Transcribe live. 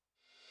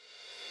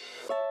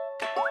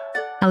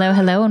Hello,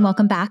 hello, and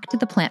welcome back to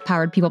the Plant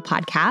Powered People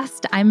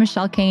podcast. I'm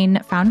Michelle Kane,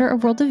 founder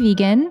of World of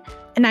Vegan.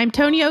 And I'm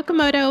Toni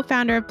Okamoto,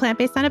 founder of Plant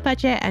Based on a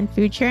Budget and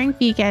Food Sharing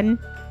Vegan.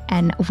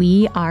 And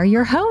we are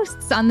your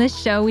hosts. On this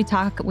show, we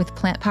talk with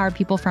plant-powered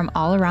people from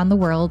all around the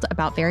world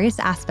about various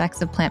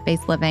aspects of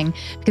plant-based living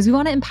because we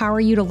want to empower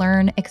you to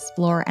learn,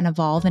 explore, and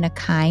evolve in a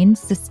kind,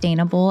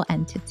 sustainable,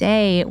 and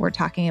today we're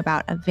talking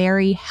about a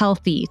very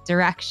healthy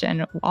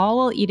direction, all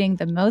while eating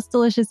the most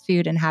delicious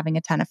food and having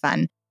a ton of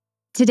fun.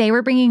 Today,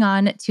 we're bringing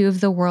on two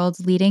of the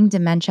world's leading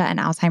dementia and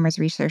Alzheimer's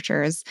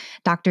researchers,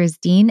 Drs.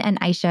 Dean and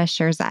Aisha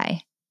Sherzai.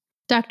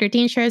 Dr.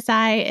 Dean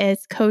Sherzai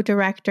is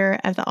co-director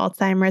of the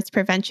Alzheimer's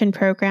Prevention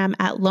Program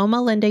at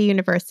Loma Linda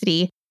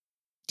University.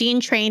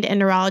 Dean trained in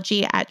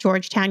neurology at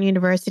Georgetown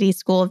University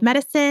School of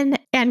Medicine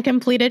and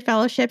completed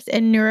fellowships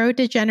in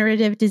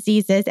neurodegenerative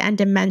diseases and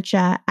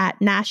dementia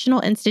at National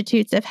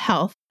Institutes of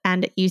Health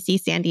and UC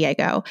San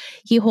Diego.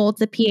 He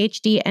holds a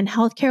PhD in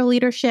healthcare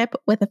leadership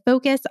with a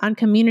focus on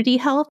community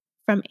health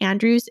from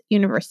Andrews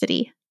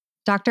University.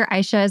 Dr.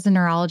 Aisha is a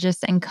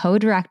neurologist and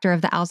co-director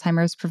of the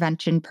Alzheimer's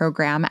Prevention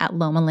Program at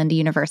Loma Linda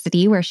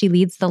University, where she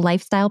leads the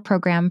lifestyle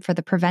program for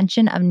the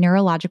prevention of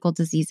neurological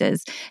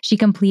diseases. She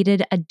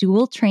completed a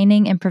dual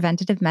training in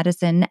preventative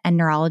medicine and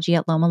neurology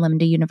at Loma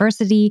Linda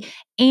University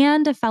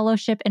and a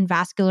fellowship in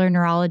vascular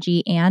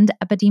neurology and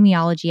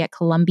epidemiology at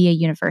Columbia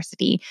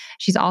University.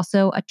 She's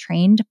also a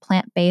trained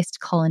plant-based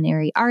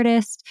culinary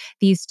artist.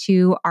 These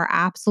two are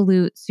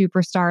absolute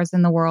superstars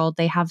in the world.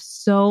 They have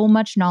so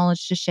much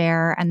knowledge to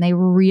share, and they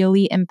really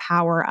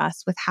empower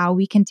us with how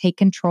we can take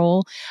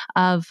control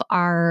of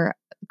our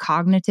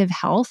cognitive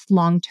health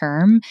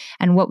long-term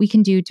and what we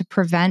can do to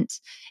prevent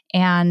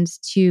and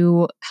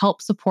to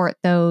help support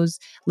those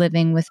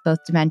living with both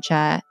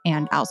dementia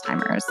and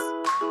Alzheimer's.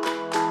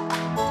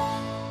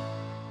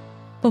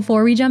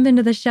 Before we jump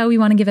into the show, we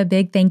want to give a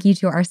big thank you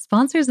to our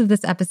sponsors of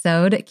this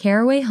episode,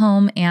 Caraway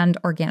Home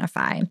and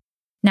Organifi.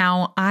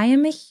 Now, I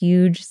am a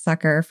huge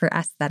sucker for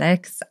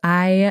aesthetics.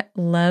 I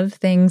love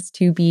things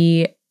to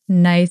be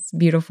nice,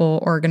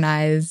 beautiful,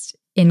 organized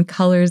in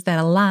colors that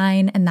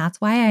align. And that's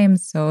why I am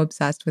so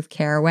obsessed with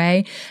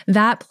Caraway.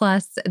 That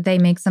plus they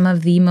make some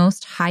of the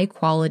most high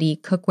quality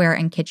cookware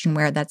and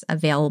kitchenware that's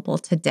available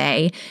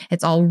today.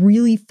 It's all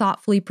really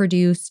thoughtfully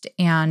produced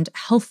and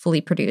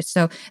healthfully produced.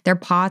 So their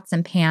pots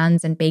and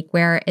pans and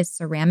bakeware is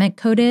ceramic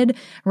coated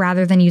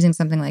rather than using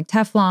something like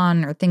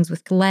Teflon or things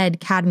with lead,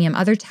 cadmium,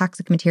 other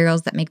toxic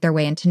materials that make their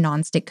way into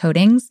nonstick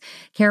coatings.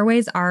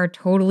 Caraways are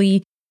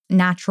totally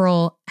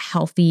natural,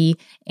 healthy,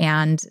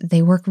 and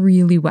they work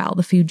really well.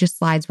 The food just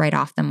slides right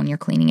off them when you're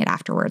cleaning it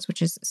afterwards,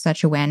 which is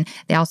such a win.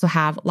 They also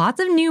have lots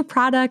of new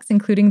products,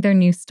 including their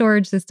new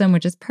storage system,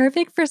 which is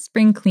perfect for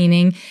spring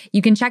cleaning.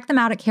 You can check them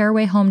out at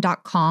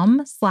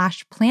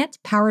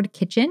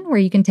carawayhome.com/plant-powered-kitchen, where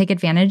you can take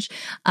advantage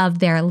of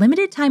their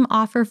limited time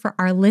offer for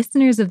our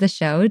listeners of the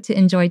show to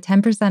enjoy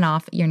 10%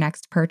 off your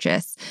next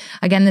purchase.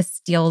 Again, this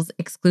deal's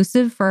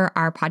exclusive for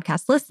our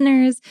podcast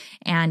listeners,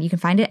 and you can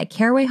find it at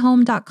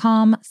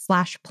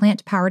carawayhome.com/plant-powered-kitchen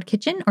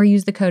or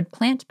use the code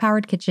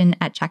plant-powered-kitchen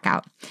at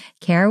checkout.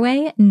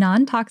 Caraway,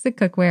 non-toxic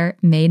cookware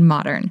made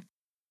modern.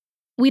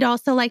 We'd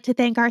also like to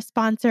thank our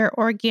sponsor,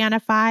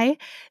 Organifi.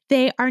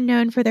 They are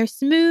known for their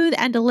smooth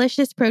and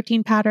delicious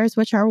protein powders,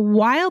 which are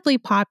wildly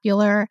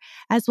popular,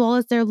 as well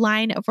as their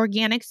line of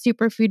organic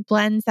superfood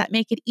blends that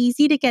make it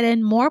easy to get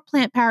in more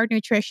plant-powered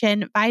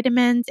nutrition,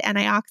 vitamins,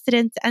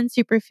 antioxidants, and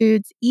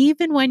superfoods,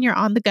 even when you're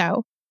on the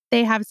go.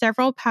 They have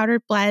several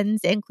powdered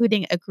blends,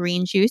 including a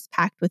green juice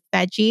packed with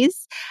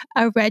veggies,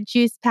 a red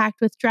juice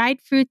packed with dried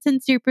fruits and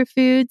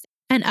superfoods,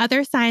 and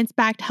other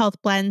science-backed health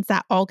blends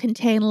that all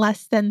contain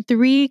less than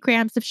 3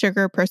 grams of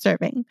sugar per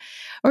serving.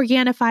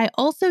 Organifi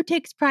also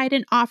takes pride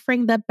in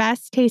offering the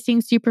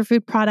best-tasting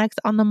superfood products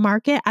on the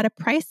market at a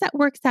price that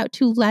works out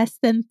to less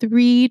than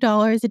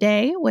 $3 a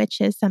day, which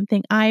is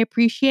something I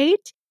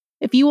appreciate.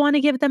 If you want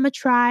to give them a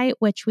try,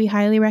 which we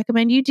highly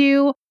recommend you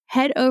do,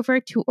 head over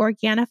to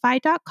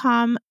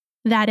Organifi.com.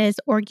 That is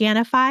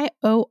Organifi,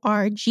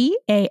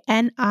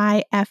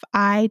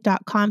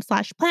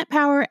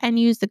 Organifi.com/plantpower and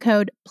use the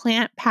code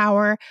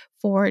PLANTPOWER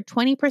for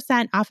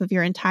 20% off of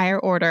your entire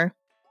order.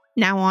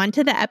 Now on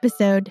to the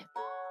episode.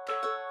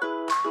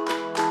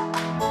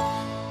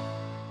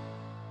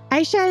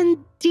 Aisha and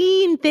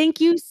Dean,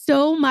 thank you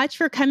so much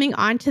for coming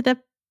on to the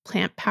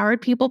Plant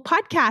Powered People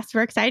podcast.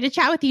 We're excited to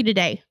chat with you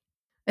today.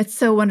 It's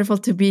so wonderful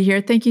to be here.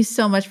 Thank you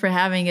so much for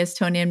having us,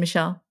 Toni and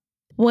Michelle.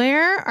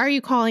 Where are you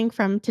calling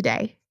from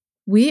today?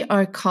 We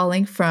are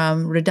calling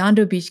from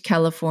Redondo Beach,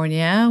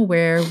 California,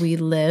 where we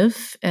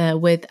live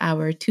with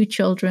our 2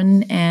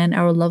 children and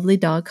our lovely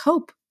dog,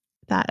 Hope.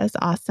 That is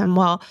awesome.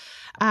 Well,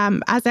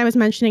 as I was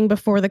mentioning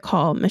before the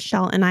call,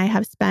 Michelle and I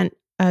have spent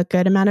a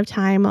good amount of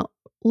time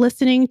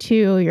listening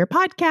to your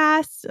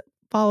podcasts,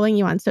 following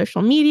you on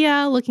social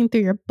media, looking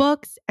through your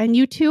books, and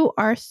you two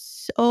are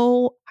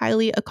so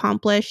highly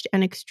accomplished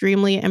and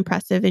extremely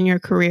impressive in your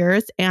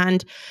careers.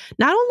 And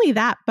not only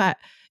that, but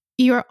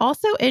you're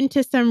also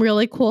into some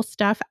really cool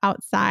stuff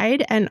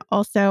outside. And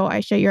also,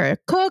 Aisha, you're a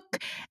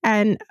cook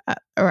and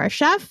or a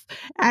chef.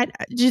 And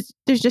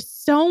there's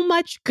just so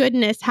much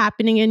goodness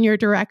happening in your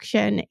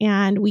direction.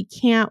 And we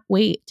can't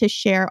wait to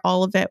share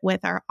all of it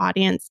with our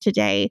audience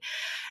today.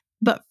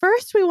 But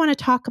first, we want to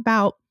talk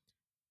about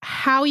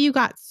how you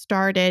got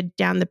started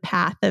down the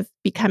path of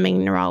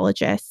becoming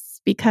neurologists,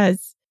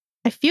 because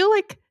I feel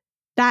like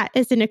that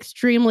is an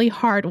extremely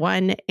hard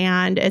one.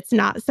 And it's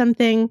not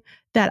something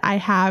that I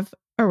have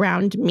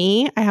around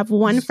me. I have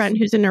one friend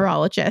who's a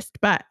neurologist,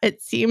 but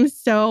it seems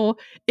so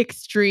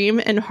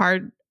extreme and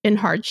hard in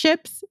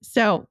hardships.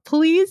 So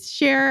please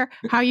share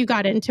how you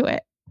got into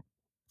it.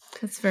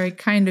 That's very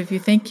kind of you.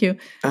 Thank you.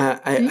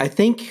 I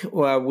think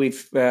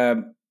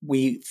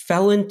we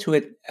fell into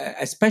it,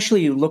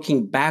 especially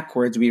looking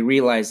backwards, we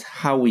realized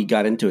how we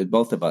got into it,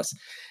 both of us.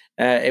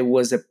 It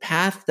was a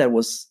path that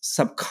was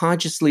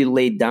subconsciously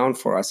laid down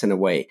for us in a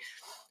way.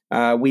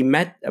 We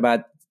met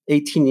about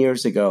 18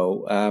 years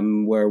ago,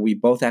 where we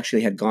both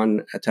actually had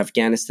gone to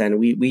Afghanistan.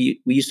 We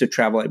used to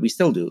travel, we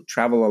still do,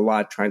 travel a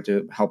lot, trying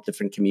to help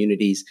different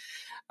communities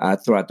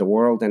throughout the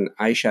world. And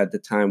Aisha at the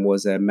time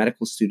was a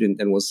medical student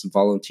and was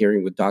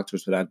volunteering with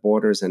Doctors Without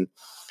Borders. And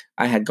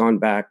I had gone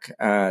back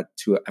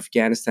to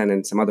Afghanistan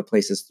and some other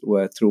places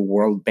through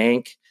World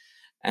Bank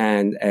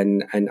and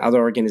other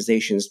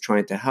organizations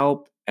trying to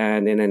help.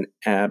 And in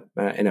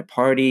a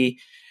party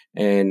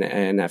in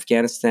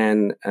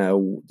Afghanistan,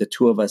 the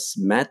two of us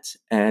met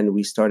and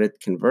we started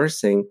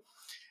conversing.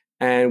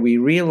 And we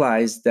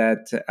realized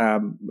that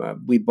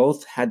we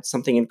both had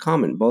something in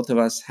common. Both of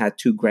us had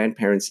two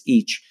grandparents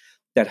each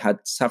that had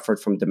suffered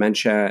from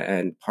dementia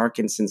and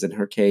Parkinson's in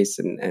her case,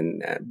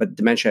 but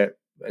dementia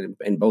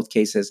in both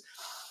cases.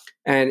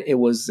 And it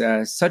was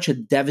such a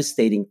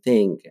devastating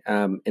thing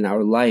in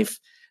our life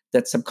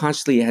that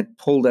subconsciously had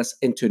pulled us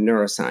into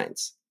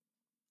neuroscience.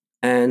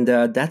 And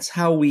that's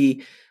how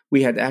we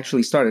had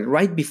actually started.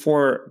 Right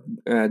before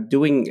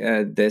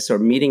doing this or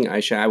meeting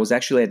Aisha, I was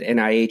actually at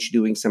NIH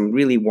doing some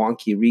really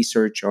wonky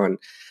research on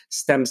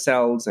stem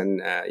cells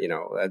and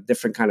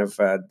different kind of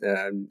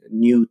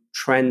new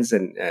trends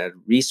and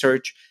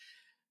research.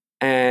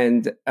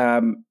 And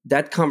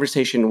that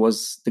conversation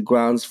was the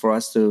grounds for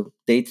us to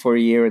date for a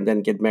year and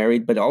then get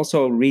married, but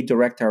also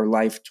redirect our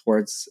life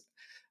towards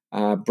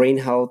brain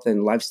health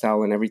and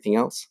lifestyle and everything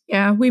else.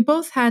 Yeah, we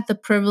both had the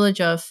privilege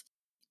of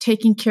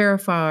taking care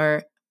of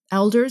our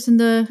elders in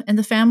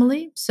the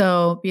family.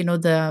 So,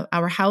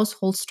 our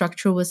household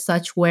structure was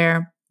such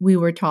where we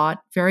were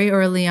taught very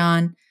early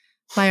on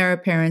by our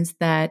parents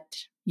that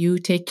you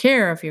take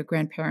care of your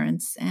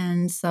grandparents.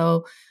 And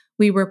so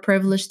we were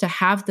privileged to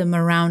have them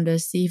around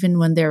us, even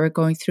when they were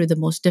going through the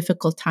most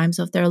difficult times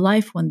of their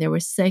life, when they were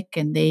sick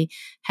and they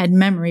had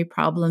memory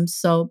problems.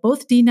 So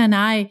both Dina and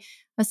I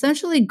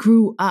essentially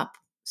grew up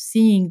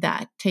seeing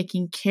that,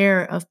 taking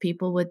care of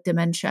people with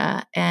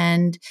dementia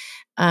and,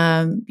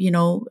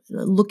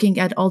 looking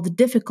at all the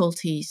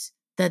difficulties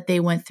that they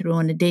went through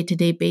on a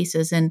day-to-day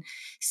basis and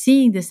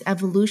seeing this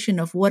evolution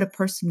of what a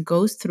person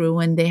goes through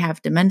when they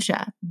have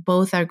dementia.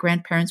 Both our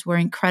grandparents were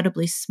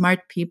incredibly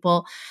smart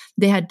people.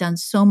 They had done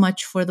so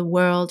much for the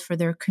world, for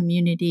their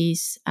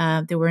communities.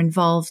 They were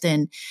involved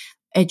in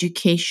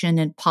education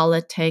and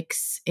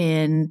politics,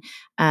 in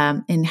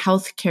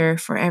healthcare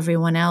for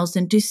everyone else.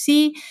 And to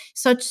see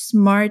such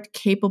smart,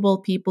 capable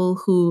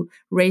people who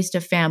raised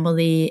a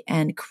family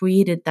and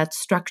created that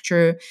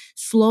structure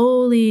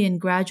slowly and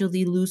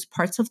gradually lose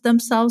parts of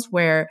themselves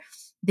where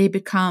they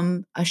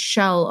become a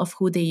shell of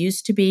who they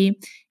used to be,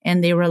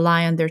 and they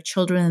rely on their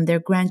children and their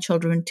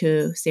grandchildren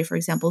to, say, for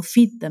example,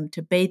 feed them,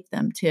 to bathe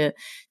them, to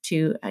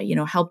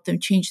help them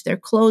change their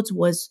clothes,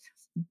 was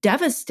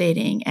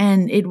devastating.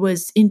 And it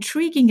was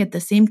intriguing at the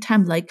same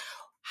time, like,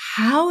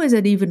 how is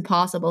it even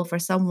possible for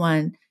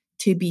someone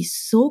to be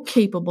so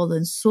capable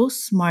and so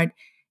smart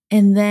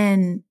and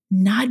then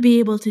not be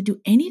able to do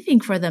anything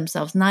for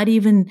themselves, not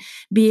even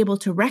be able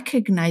to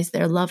recognize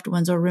their loved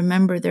ones or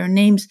remember their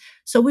names?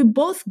 So we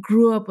both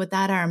grew up with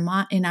that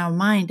in our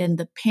mind, and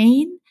the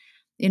pain,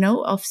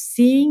 of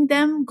seeing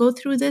them go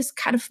through this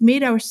kind of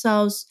made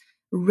ourselves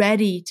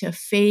ready to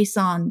face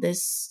on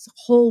this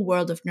whole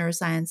world of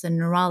neuroscience and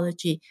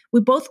neurology. We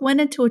both went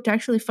into it to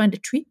actually find a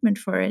treatment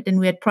for it. And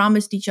we had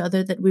promised each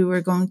other that we were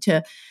going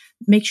to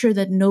make sure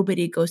that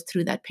nobody goes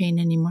through that pain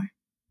anymore.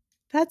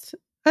 That's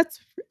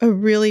a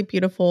really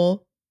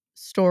beautiful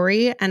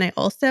story. And I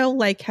also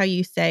like how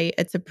you say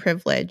it's a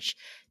privilege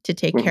to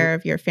take care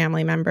of your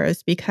family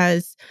members,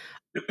 because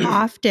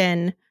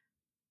often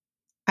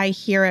I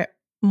hear it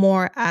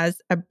more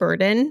as a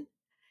burden.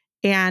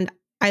 And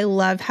I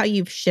love how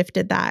you've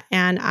shifted that.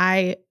 And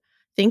I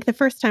think the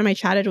first time I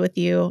chatted with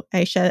you,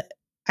 Aisha,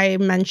 I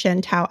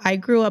mentioned how I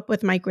grew up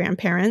with my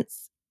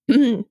grandparents.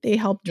 They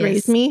helped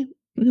raise me.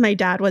 My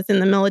dad was in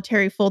the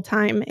military full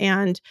time,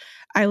 and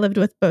I lived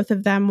with both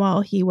of them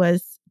while he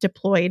was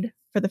deployed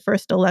for the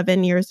first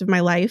 11 years of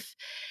my life.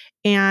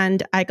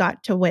 And I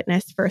got to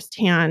witness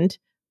firsthand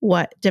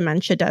what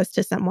dementia does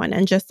to someone.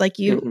 And just like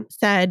you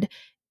said,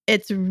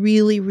 it's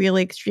really,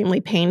 really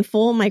extremely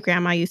painful. My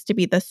grandma used to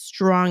be the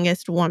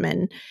strongest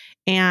woman.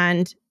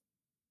 And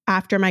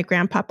after my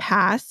grandpa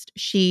passed,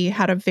 she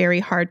had a very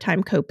hard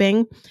time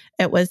coping.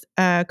 It was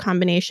a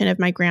combination of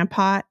my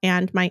grandpa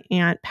and my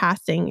aunt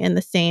passing in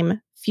the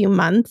same few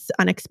months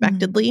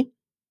unexpectedly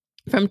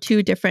from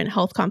two different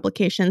health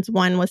complications.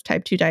 One was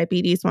type 2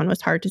 diabetes, one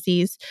was heart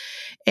disease.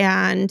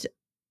 And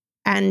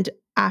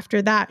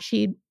after that,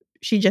 she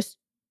just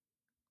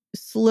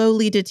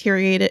slowly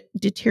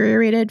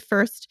deteriorated.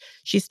 First,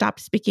 she stopped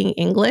speaking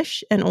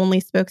English and only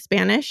spoke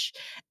Spanish.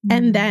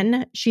 And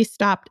then she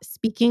stopped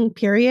speaking,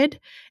 period.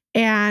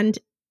 And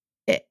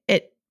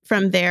it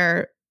from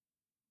there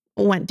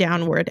went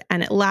downward,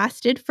 and it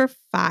lasted for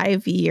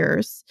 5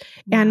 years.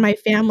 Wow. And my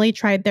family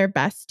tried their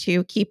best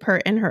to keep her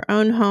in her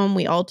own home.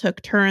 We all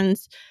took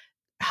turns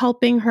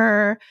helping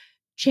her,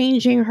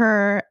 changing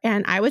her.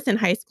 And I was in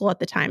high school at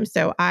the time,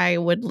 so I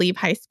would leave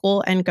high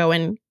school and go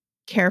and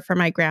care for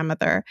my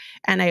grandmother.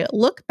 And I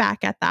look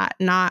back at that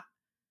not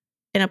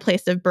in a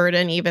place of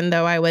burden, even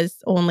though I was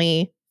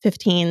only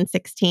 15,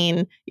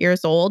 16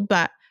 years old,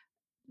 but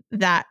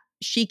that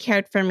she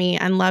cared for me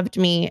and loved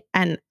me,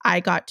 and I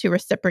got to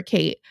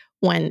reciprocate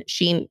when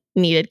she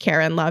needed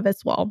care and love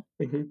as well.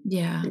 Mm-hmm.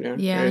 Yeah.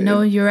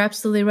 No, you're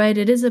absolutely right.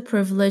 It is a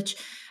privilege.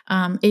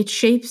 It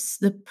shapes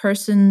the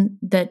person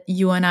that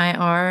you and I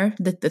are,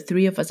 that the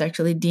three of us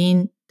actually.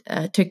 Dean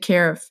took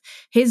care of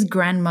his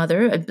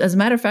grandmother. As a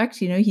matter of fact,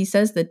 he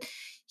says that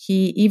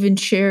he even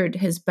shared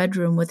his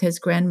bedroom with his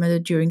grandmother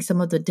during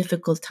some of the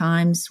difficult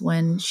times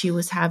when she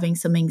was having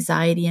some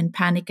anxiety and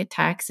panic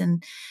attacks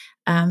and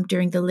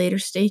during the later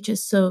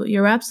stages. So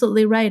you're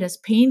absolutely right. As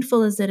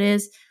painful as it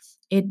is,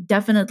 it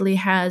definitely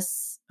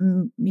has,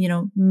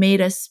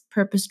 made us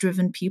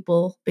purpose-driven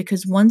people,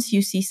 because once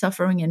you see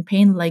suffering and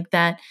pain like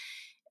that,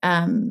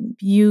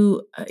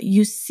 you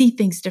see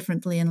things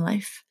differently in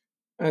life.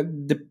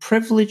 The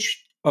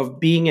privilege of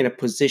being in a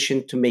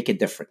position to make a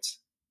difference,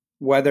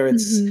 whether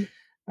it's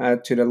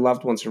to the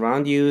loved ones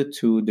around you,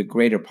 to the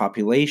greater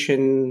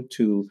population,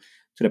 to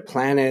the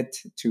planet,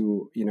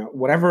 to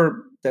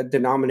whatever the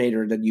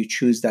denominator that you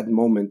choose that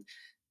moment.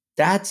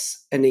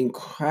 That's an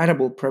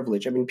incredible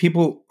privilege. I mean,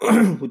 people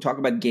who talk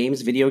about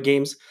games, video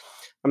games,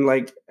 I'm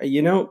like,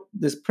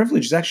 this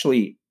privilege is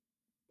actually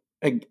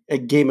a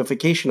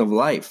gamification of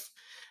life.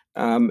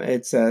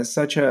 It's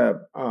such a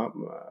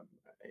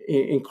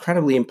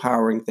incredibly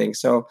empowering thing.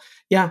 So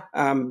yeah,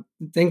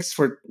 thanks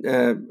for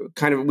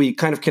we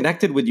kind of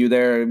connected with you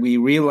there. We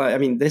realize, I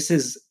mean, this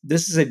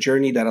is a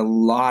journey that a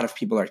lot of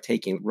people are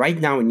taking right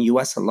now in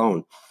US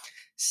alone.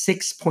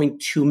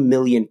 6.2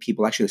 million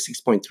people, actually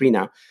 6.3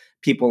 now,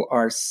 people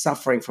are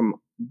suffering from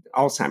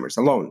Alzheimer's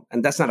alone.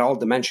 And that's not all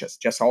dementias,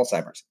 just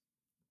Alzheimer's.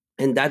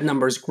 And that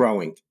number is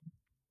growing.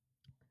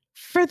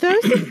 For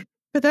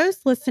those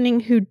listening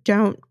who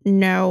don't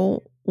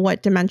know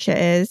what dementia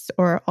is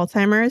or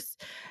Alzheimer's,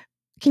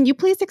 can you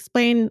please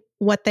explain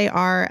what they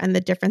are and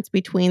the difference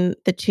between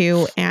the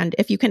two, and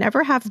if you can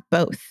ever have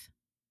both?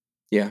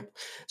 Yeah.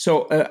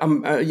 So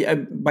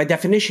by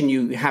definition,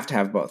 you have to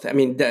have both. I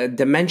mean, the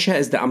dementia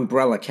is the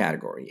umbrella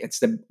category. It's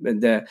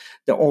the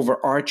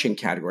overarching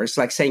category. It's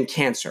like saying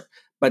cancer,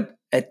 but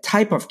a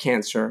type of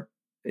cancer.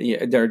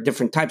 There are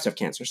different types of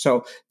cancer.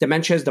 So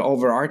dementia is the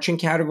overarching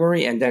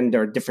category, and then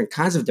there are different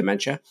kinds of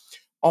dementia.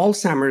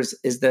 Alzheimer's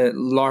is the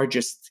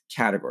largest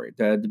category,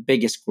 the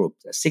biggest group.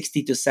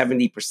 60 to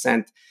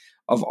 70%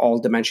 of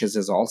all dementias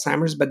is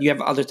Alzheimer's, but you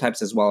have other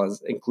types as well,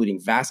 as including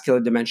vascular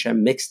dementia,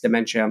 mixed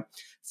dementia,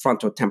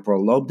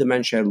 frontotemporal lobe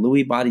dementia,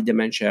 Lewy body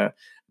dementia,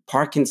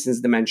 Parkinson's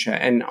dementia,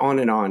 and on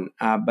and on.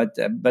 But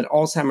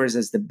Alzheimer's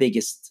is the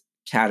biggest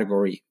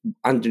category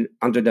under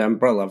the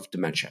umbrella of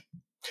dementia.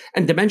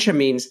 And dementia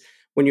means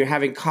when you're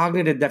having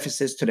cognitive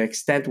deficits to the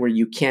extent where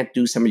you can't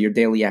do some of your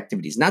daily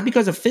activities, not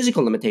because of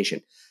physical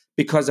limitation,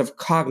 because of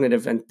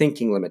cognitive and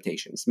thinking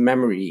limitations,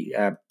 memory,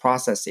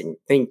 processing,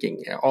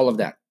 thinking, all of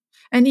that.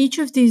 And each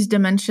of these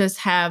dementias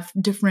have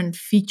different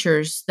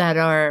features that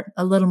are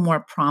a little more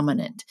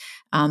prominent,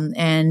 and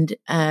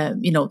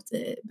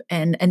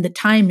the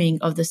timing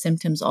of the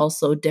symptoms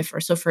also differ.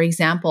 So, for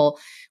example,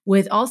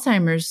 with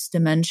Alzheimer's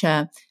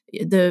dementia,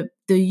 the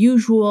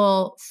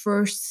usual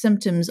first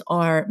symptoms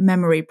are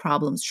memory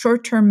problems,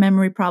 short-term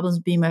memory problems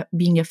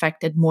being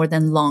affected more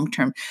than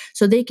long-term.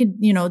 So they could,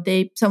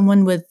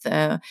 someone with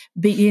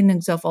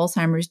beginnings of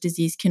Alzheimer's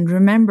disease can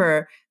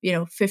remember,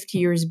 50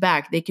 years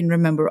back, they can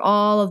remember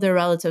all of their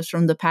relatives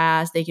from the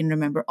past. They can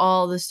remember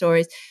all the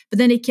stories, but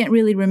then they can't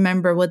really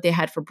remember what they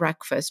had for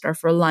breakfast or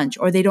for lunch,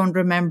 or they don't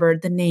remember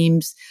the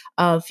names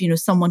of,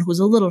 someone who's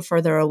a little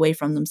further away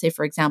from them, say,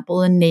 for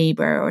example, a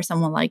neighbor or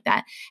someone like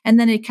that. And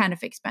then it kind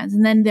of expands.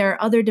 And then there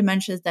are other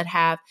dementias that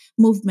have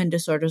movement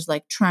disorders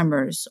like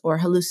tremors or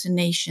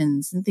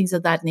hallucinations and things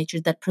of that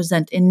nature that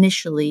present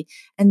initially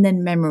and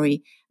then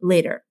memory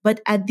later.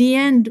 But at the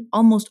end,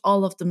 almost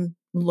all of them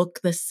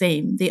look the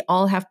same. They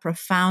all have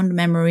profound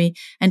memory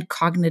and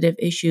cognitive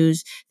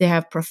issues. They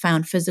have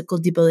profound physical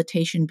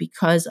debilitation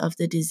because of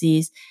the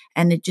disease.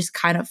 And it just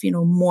kind of,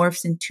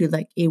 morphs into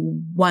like a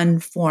one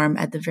form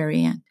at the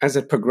very end. As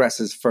it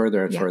progresses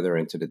further and further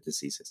into the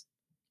diseases.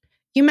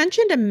 You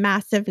mentioned a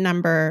massive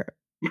number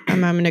a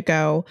moment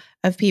ago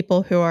of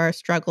people who are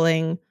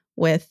struggling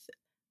with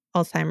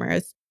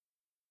Alzheimer's.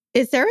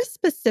 Is there a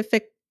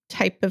specific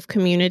type of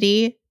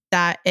community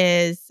that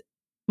is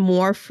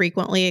more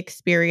frequently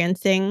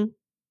experiencing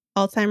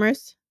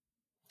Alzheimer's?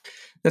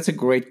 That's a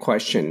great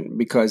question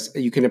because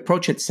you can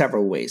approach it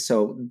several ways.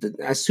 So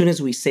as soon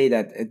as we say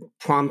that, it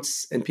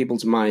prompts in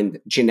people's mind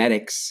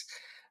genetics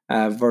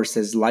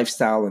versus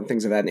lifestyle and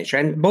things of that nature.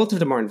 And both of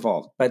them are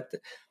involved. But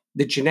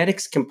the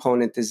genetics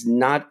component is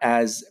not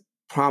as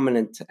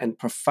prominent and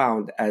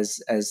profound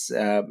as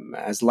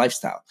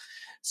lifestyle.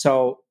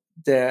 So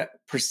the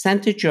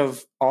percentage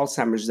of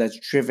Alzheimer's that's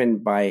driven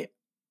by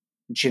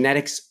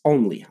genetics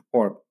only,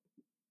 or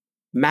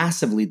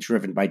massively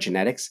driven by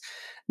genetics,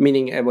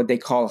 meaning what they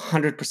call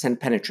 100%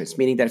 penetrance,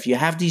 meaning that if you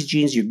have these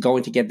genes, you're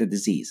going to get the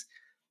disease.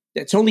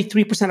 It's only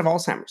 3% of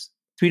Alzheimer's,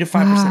 3 to 5%.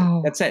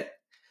 Wow. That's it.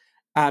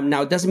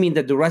 Now, it doesn't mean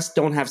that the rest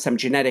don't have some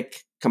genetic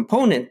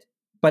component,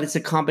 but it's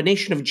a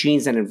combination of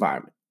genes and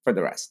environment for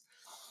the rest.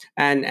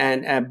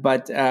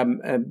 But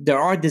there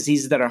are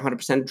diseases that are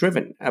 100%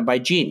 driven by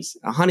genes.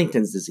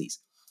 Huntington's disease.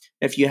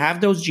 If you have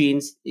those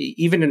genes,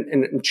 even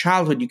in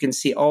childhood, you can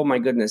see, oh my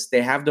goodness,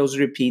 they have those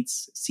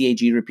repeats,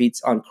 CAG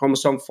repeats on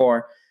chromosome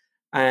 4,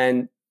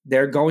 and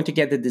they're going to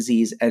get the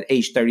disease at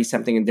age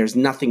 30-something, and there's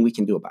nothing we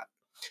can do about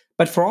it.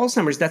 But for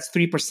Alzheimer's, that's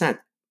 3%.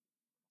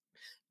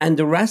 And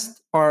the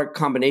rest are a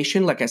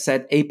combination. Like I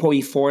said,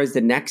 ApoE4 is the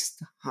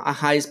next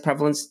highest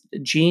prevalence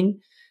gene.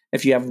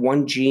 If you have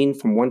one gene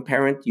from one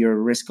parent, your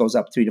risk goes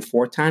up 3 to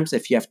 4 times.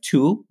 If you have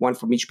two, one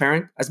from each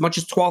parent, as much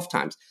as 12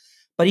 times.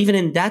 But even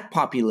in that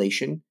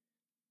population,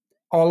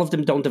 all of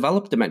them don't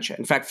develop dementia.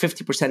 In fact,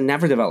 50%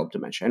 never develop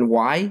dementia. And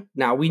why?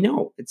 Now we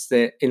know. It's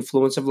the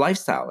influence of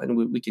lifestyle. And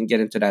we can get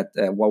into that.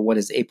 What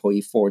does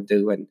ApoE4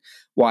 do and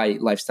why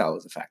lifestyle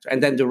is a factor.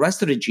 And then the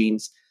rest of the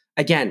genes,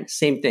 again,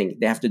 same thing.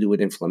 They have to do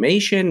with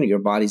inflammation, your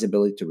body's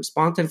ability to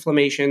respond to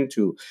inflammation,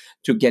 to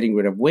getting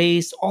rid of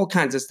waste, all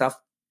kinds of stuff,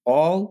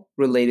 all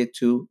related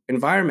to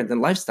environment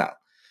and lifestyle.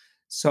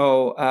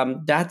 So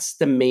that's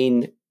the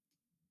main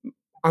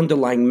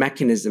underlying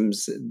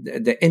mechanisms,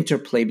 the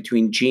interplay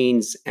between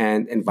genes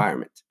and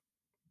environment.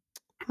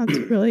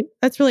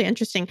 That's really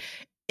interesting.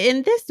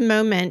 In this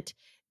moment,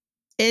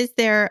 is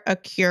there a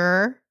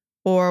cure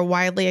or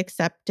widely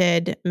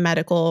accepted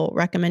medical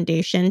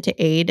recommendation to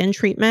aid in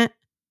treatment?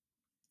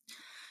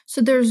 So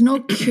there's no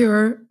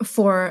cure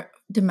for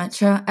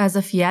dementia as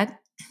of yet.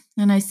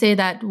 And I say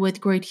that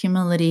with great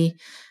humility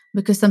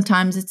because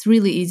sometimes it's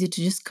really easy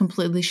to just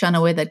completely shun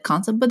away that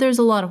concept. But there's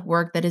a lot of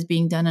work that is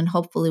being done, and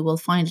hopefully we'll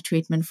find a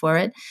treatment for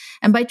it.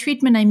 And by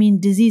treatment, I mean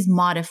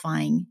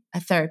disease-modifying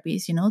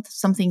therapies,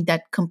 something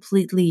that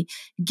completely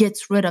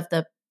gets rid of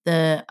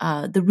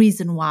the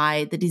reason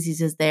why the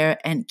disease is there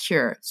and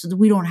cure. So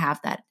we don't have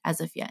that as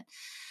of yet.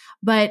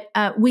 But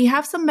we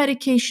have some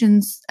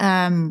medications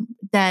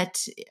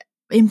that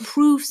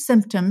improve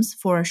symptoms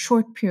for a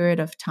short period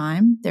of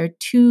time. There are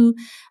two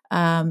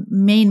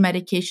main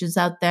medications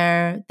out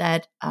there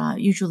that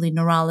usually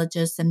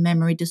neurologists and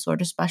memory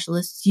disorder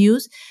specialists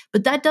use,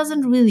 but that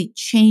doesn't really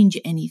change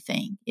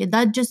anything.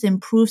 That just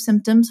improves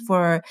symptoms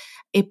for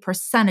a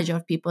percentage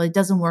of people. It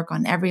doesn't work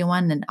on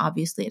everyone, and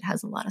obviously it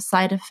has a lot of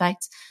side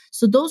effects.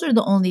 So those are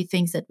the only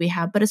things that we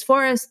have. But as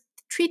far as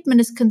treatment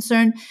is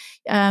concerned,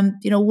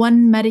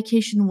 one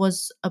medication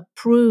was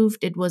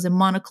approved. It was a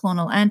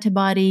monoclonal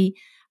antibody.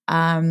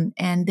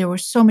 And there were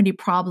so many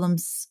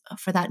problems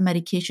for that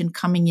medication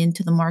coming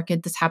into the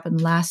market. This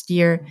happened last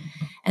year,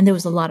 and there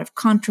was a lot of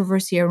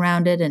controversy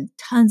around it and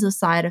tons of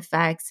side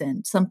effects.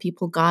 And some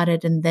people got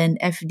it, and then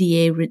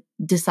FDA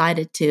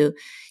decided to,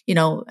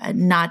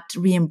 not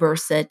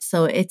reimburse it.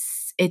 So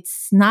it's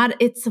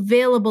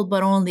available,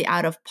 but only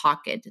out of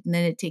pocket. And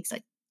then it takes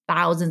like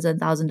thousands and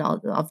thousands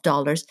of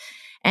dollars,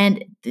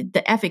 and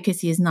the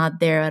efficacy is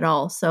not there at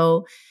all.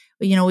 So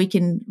we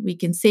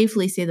can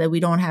safely say that we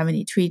don't have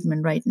any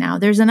treatment right now.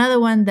 There's another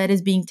one that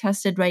is being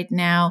tested right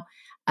now,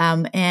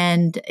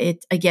 and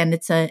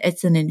it's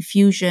an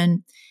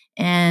infusion.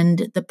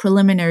 And the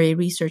preliminary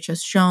research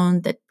has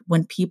shown that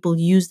when people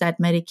use that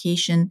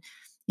medication,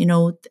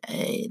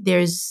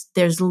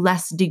 there's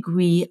less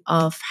degree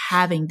of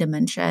having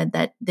dementia.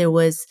 That there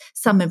was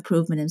some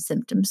improvement in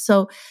symptoms.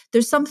 So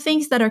there's some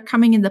things that are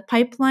coming in the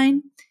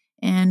pipeline.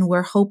 And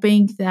we're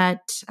hoping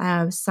that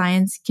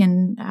science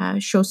can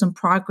show some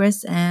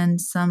progress and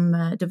some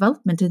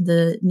development in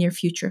the near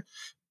future.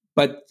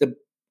 But the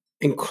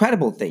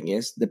incredible thing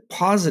is, the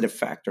positive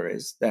factor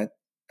is that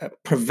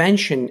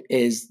prevention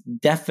is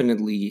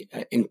definitely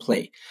in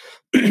play.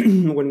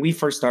 When we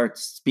first started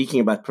speaking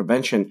about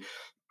prevention,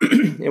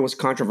 it was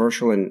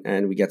controversial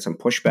and we get some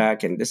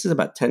pushback. And this is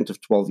about 10 to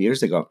 12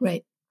 years ago.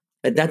 Right.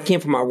 And that came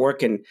from our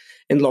work in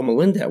Loma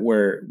Linda,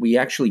 where we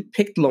actually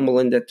picked Loma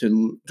Linda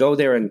to go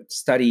there and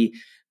study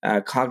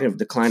cognitive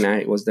decline.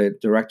 I was the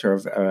director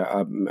of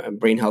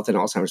brain health and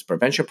Alzheimer's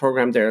prevention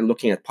program there,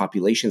 looking at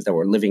populations that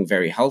were living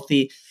very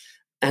healthy.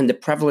 And the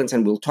prevalence,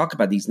 and we'll talk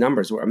about these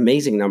numbers, were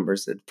amazing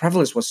numbers. The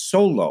prevalence was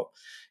so low.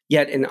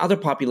 Yet in other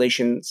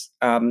populations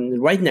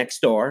right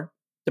next door,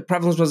 the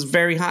prevalence was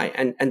very high.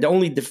 And the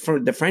only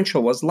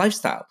differential was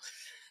lifestyle.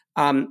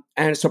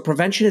 And so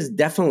prevention is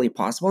definitely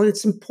possible. And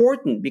it's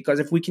important because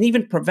if we can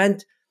even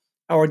prevent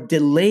or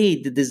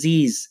delay the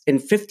disease in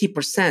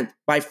 50%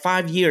 by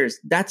 5 years,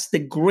 that's the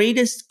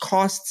greatest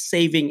cost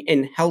saving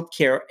in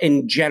healthcare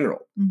in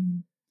general. Mm-hmm.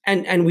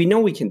 And we know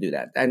we can do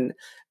that. And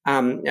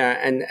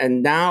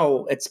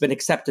now it's been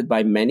accepted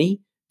by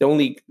many. The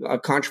only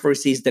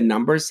controversy is the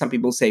numbers. Some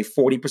people say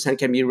 40%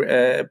 can be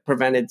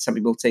prevented. Some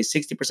people say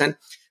 60%.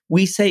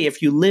 We say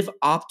if you live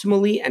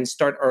optimally and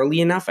start early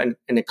enough and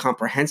in a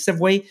comprehensive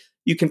way,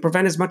 you can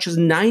prevent as much as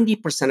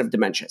 90% of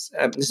dementias,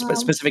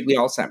 specifically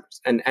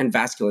Alzheimer's and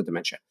vascular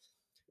dementia.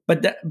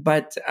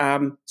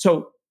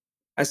 So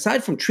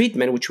aside from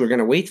treatment, which we're going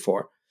to wait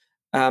for,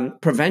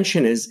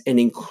 prevention is an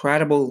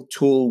incredible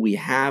tool we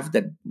have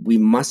that we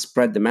must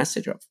spread the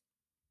message of.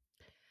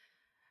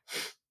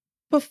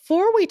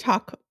 Before we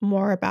talk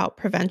more about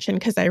prevention,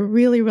 because I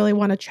really, really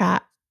want to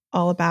chat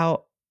all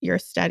about your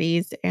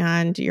studies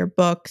and your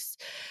books,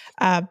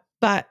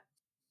 but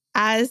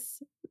as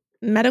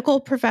medical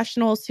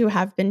professionals who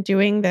have been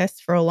doing this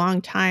for a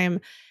long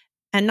time,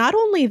 and not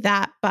only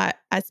that, but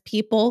as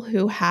people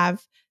who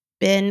have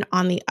been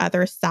on the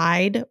other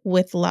side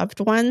with loved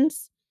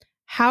ones,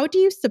 how do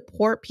you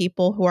support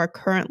people who are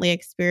currently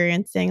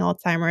experiencing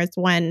Alzheimer's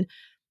when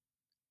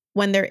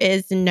there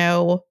is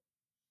no,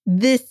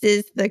 this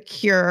is the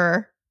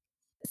cure,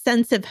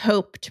 sense of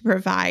hope to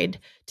provide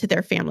to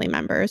their family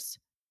members?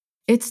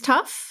 It's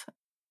tough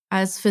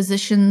as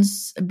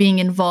physicians being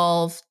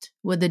involved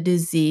with a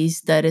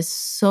disease that is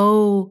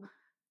so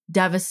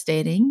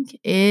devastating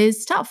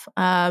is tough.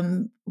 I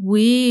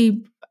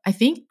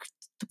think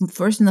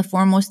first and the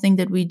foremost thing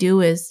that we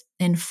do is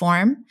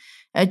inform,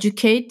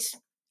 educate,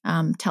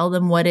 tell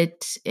them what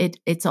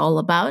it's all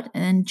about,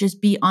 and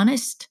just be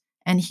honest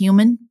and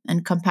human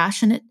and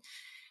compassionate.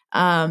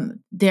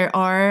 There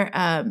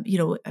are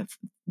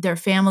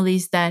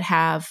families that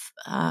have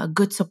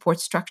good support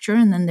structure,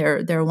 and then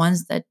there are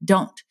ones that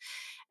don't.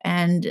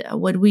 And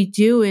what we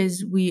do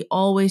is we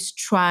always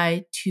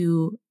try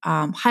to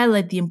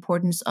highlight the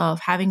importance of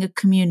having a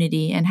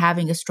community and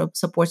having a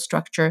support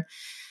structure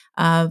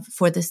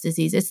for this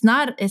disease. It's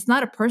not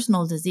a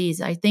personal disease.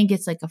 I think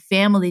it's like a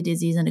family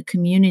disease and a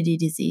community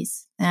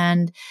disease.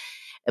 And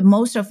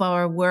most of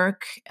our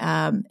work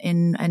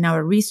in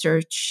our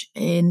research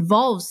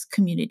involves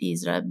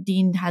communities.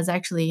 Dean has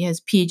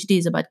his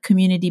PhDs about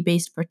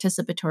community-based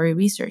participatory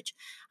research,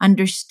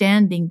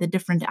 understanding the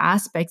different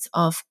aspects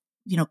of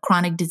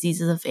chronic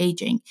diseases of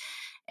aging.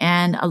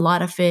 And a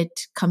lot of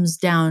it comes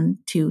down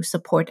to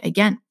support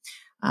again.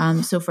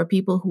 So for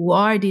people who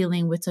are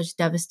dealing with such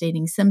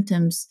devastating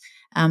symptoms,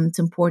 it's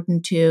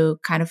important to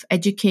kind of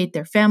educate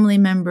their family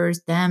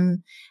members,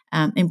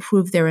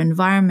 improve their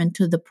environment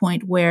to the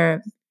point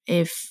where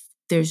if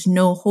there's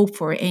no hope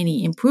for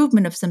any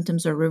improvement of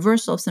symptoms or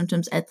reversal of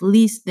symptoms, at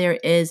least there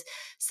is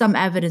some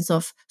evidence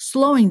of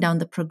slowing down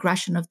the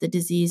progression of the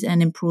disease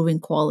and improving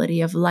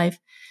quality of life.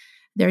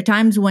 There are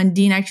times when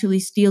Dean actually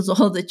steals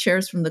all the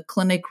chairs from the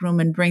clinic room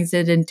and brings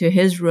it into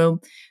his room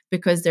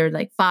because there are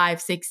like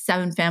 5, 6,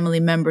 7 family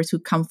members who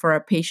come for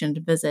a patient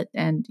visit.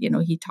 And,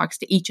 he talks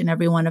to each and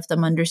every one of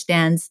them,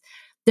 understands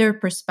their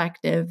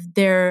perspective,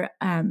 their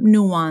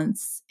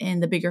nuance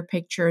in the bigger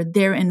picture,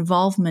 their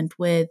involvement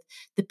with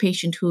the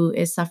patient who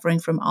is suffering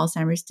from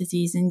Alzheimer's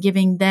disease, and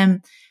giving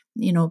them,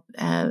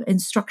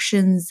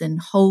 instructions and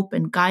hope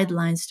and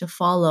guidelines to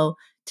follow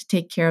to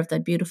take care of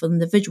that beautiful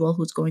individual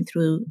who's going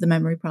through the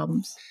memory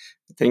problems.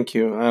 Thank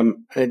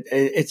you.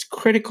 It's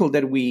critical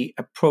that we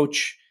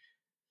approach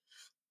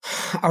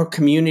our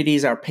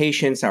communities, our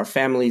patients, our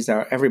families,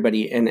 our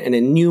everybody in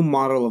a new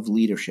model of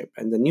leadership.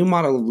 And the new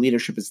model of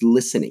leadership is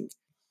listening.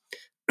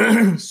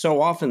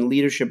 So often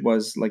leadership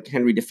was like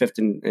Henry V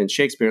and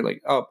Shakespeare,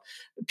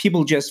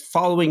 people just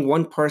following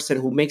one person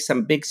who makes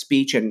some big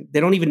speech and they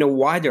don't even know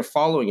why they're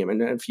following him.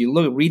 And if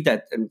you read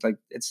that, and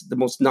it's the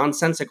most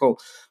nonsensical.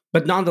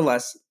 But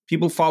nonetheless,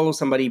 people follow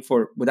somebody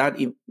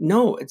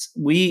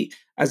we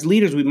as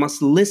leaders, we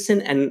must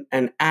listen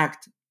and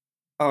act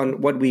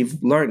on what we've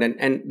learned.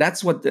 And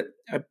that's what the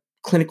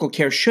clinical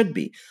care should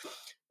be.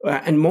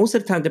 And most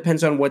of the time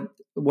depends on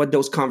what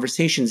those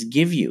conversations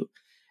give you.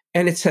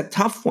 And it's a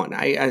tough one.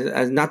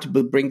 I not to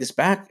bring this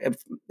back,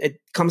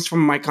 it comes from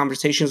my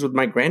conversations with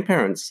my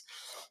grandparents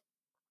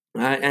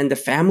and the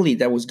family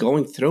that was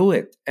going through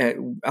it.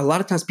 A lot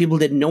of times people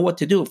didn't know what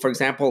to do. For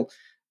example,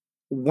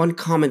 one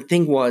common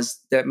thing was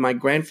that my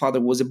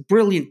grandfather was a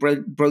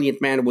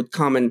brilliant man, would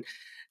come and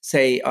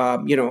say,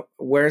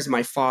 where's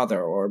my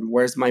father or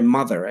where's my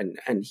mother?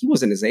 And he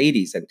was in his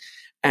 80s.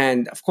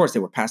 And of course they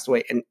were passed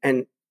away.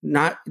 And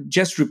not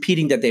just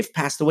repeating that they've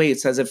passed away.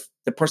 It's as if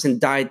the person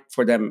died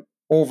for them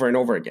over and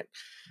over again.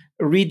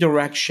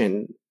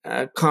 Redirection,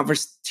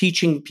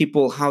 teaching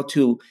people how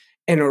to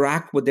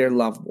interact with their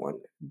loved one.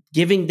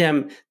 Giving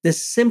them the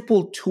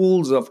simple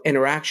tools of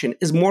interaction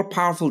is more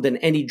powerful than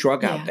any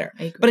drug out there.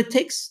 But it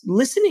takes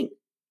listening,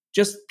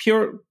 just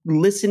pure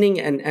listening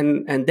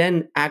and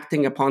then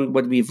acting upon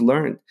what we've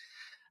learned.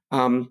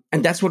 And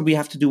that's what we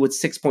have to do with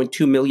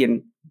 6.2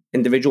 million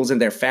individuals and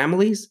their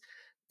families.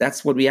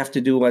 That's what we have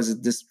to do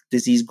as this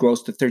disease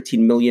grows to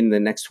 13 million in the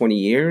next 20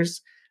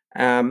 years.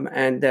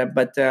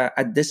 But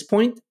at this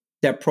point,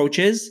 the approach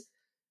is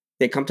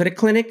they come to the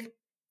clinic,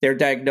 they're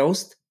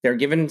diagnosed, they're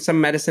given some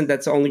medicine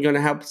that's only going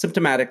to help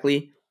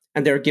symptomatically,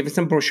 and they're given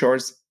some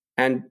brochures,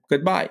 and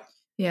goodbye.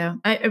 Yeah,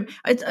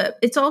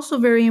 it's also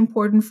very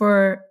important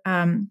for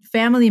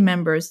family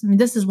members. I mean,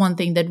 this is one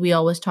thing that we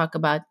always talk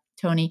about,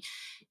 Tony,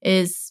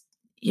 is,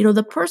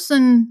 the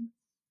person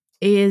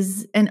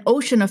is an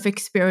ocean of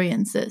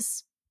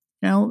experiences.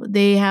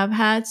 They have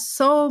had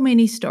so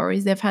many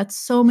stories. They've had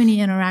so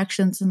many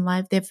interactions in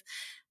life. They've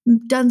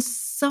done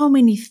so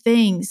many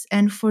things.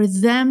 And for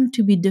them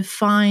to be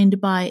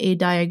defined by a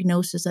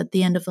diagnosis at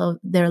the end of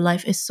their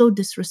life is so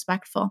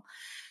disrespectful.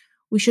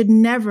 We should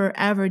never,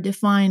 ever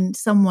define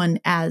someone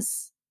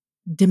as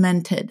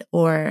demented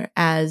or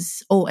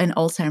as, an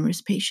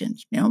Alzheimer's patient.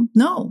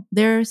 No,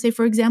 say,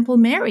 for example,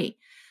 Mary.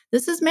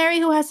 This is Mary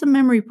who has some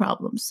memory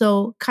problems.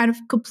 So kind of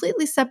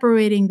completely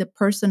separating the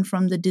person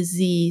from the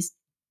disease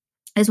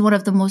is one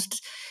of the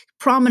most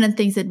prominent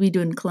things that we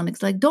do in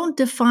clinics. Like, don't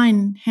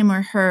define him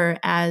or her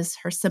as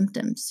her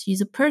symptoms.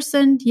 She's a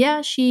person.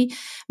 Yeah, she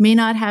may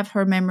not have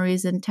her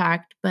memories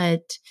intact,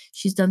 but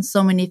she's done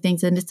so many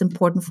things, and it's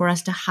important for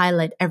us to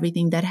highlight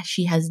everything that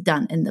she has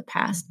done in the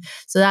past.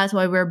 So that's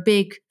why we're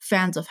big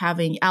fans of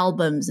having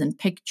albums and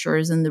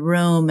pictures in the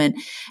room and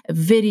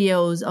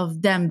videos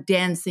of them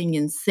dancing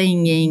and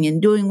singing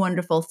and doing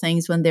wonderful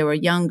things when they were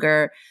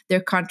younger,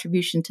 their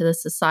contribution to the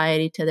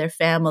society, to their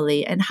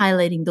family, and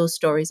highlighting those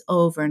stories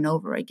over and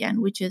over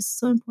again, which is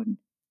so important.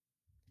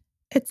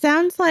 It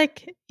sounds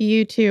like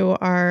you two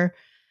are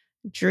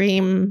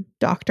dream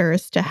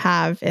doctors to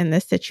have in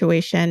this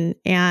situation.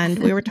 And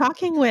we were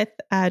talking with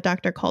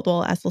Dr.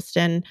 Caldwell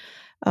Esselstyn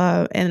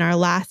in our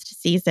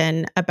last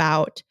season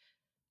about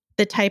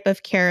the type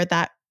of care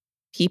that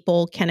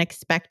people can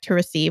expect to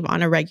receive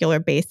on a regular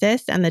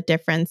basis and the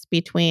difference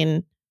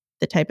between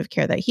the type of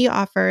care that he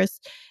offers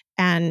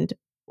and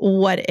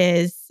what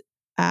is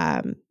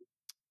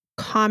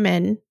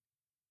common,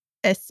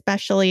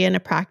 especially in a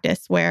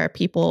practice where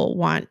people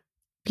want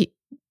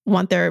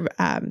their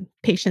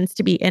patients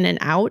to be in and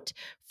out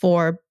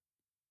for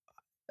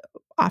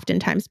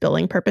oftentimes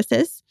billing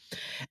purposes.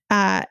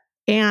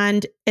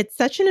 And it's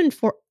such an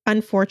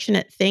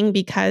unfortunate thing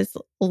because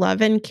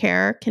love and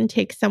care can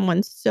take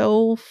someone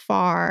so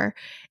far,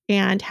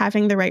 and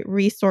having the right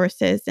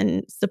resources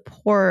and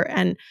support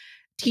and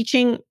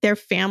teaching their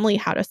family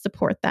how to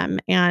support them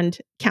and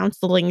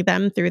counseling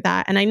them through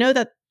that. And I know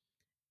that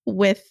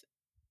with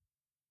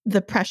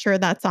the pressure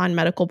that's on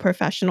medical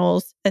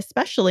professionals,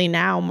 especially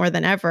now more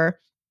than ever,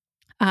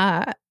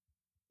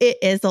 it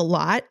is a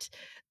lot.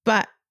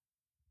 But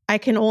I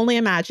can only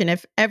imagine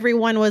if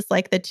everyone was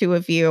like the two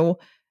of you,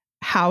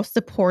 how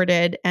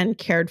supported and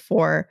cared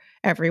for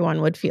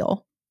everyone would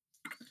feel.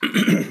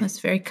 That's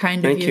very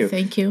kind of you.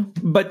 Thank you.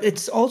 But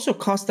it's also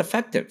cost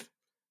effective.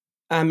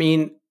 I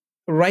mean,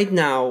 right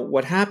now,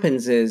 what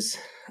happens is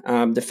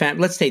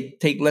let's take,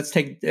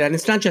 and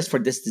it's not just for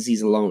this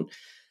disease alone.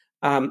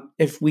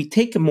 If we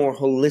take a more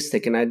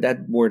holistic, and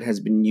that word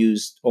has been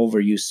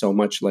overused so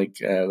much, like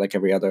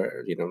every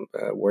other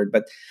word,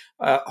 but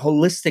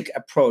holistic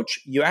approach,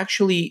 you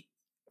actually,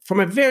 from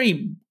a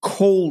very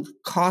cold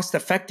cost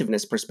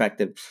effectiveness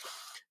perspective,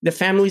 the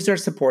families are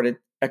supported.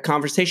 A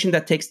conversation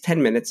that takes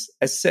 10 minutes,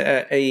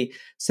 a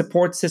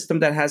support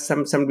system that has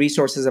some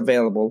resources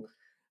available,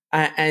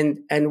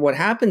 and what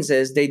happens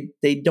is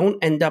they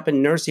don't end up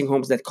in nursing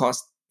homes that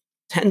cost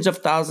tens of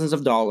thousands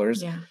of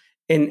dollars. Yeah.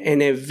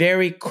 In a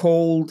very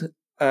cold,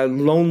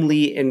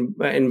 lonely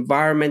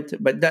environment.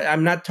 But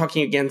I'm not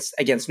talking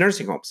against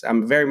nursing homes.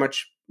 I'm very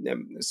much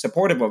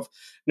supportive of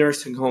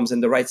nursing homes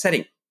in the right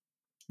setting.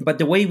 But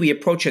the way we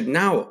approach it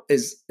now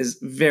is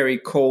very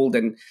cold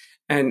and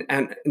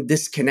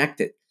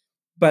disconnected.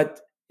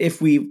 But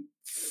if we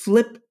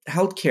flip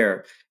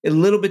healthcare a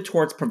little bit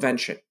towards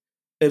prevention,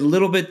 a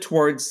little bit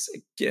towards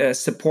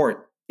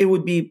support, it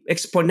would be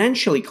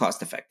exponentially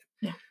cost effective.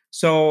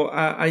 So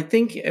I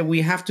think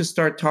we have to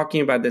start talking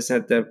about this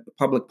at the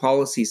public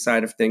policy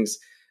side of things.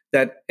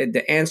 That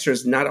the answer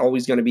is not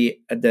always going to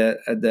be with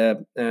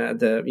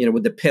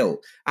the pill.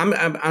 I'm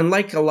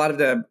unlike a lot of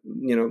the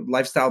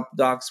lifestyle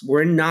docs.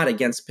 We're not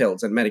against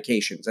pills and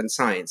medications and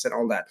science and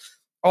all that.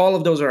 All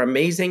of those are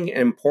amazing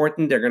and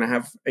important. They're going to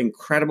have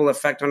incredible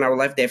effect on our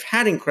life. They've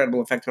had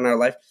incredible effect on our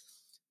life.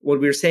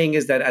 What we're saying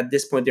is that at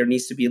this point there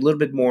needs to be a little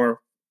bit more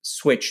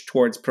switch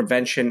towards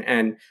prevention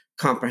and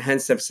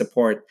comprehensive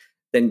support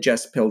than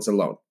just pills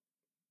alone.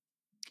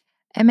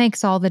 It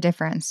makes all the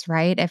difference,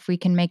 right? If we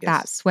can make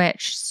that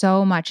switch,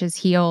 so much is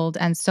healed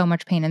and so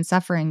much pain and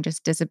suffering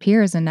just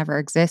disappears and never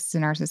exists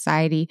in our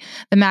society.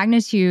 The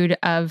magnitude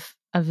of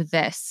of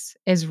this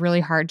is really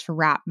hard to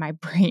wrap my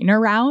brain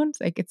around.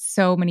 Like, it's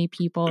so many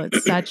people,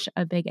 it's such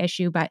a big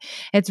issue, but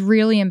it's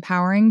really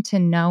empowering to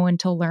know and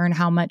to learn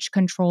how much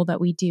control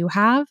that we do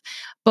have,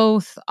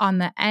 both on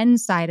the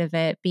end side of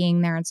it,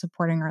 being there and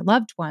supporting our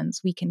loved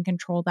ones. We can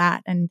control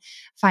that, and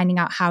finding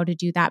out how to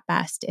do that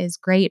best is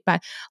great.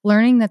 But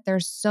learning that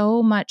there's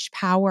so much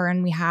power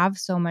and we have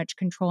so much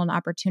control and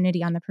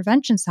opportunity on the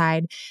prevention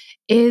side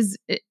is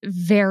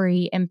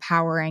very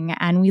empowering.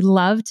 And we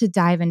love to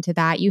dive into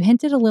that. You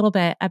hinted a little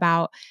bit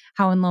about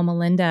how in Loma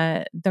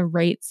Linda, the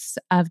rates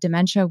of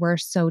dementia were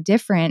so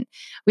different.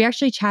 We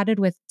actually chatted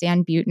with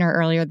Dan Buettner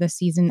earlier this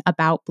season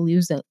about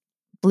blue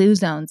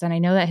zones. And I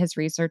know that his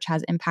research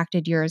has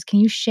impacted yours. Can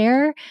you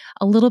share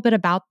a little bit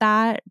about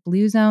that,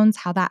 blue zones,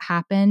 how that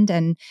happened,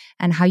 and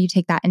how you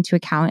take that into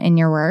account in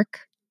your work?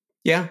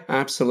 Yeah,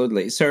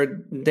 absolutely. So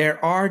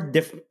there are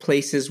different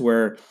places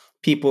where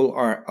people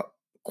are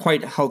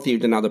quite healthier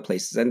than other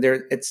places, and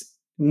it's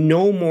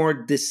no more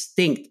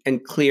distinct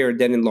and clear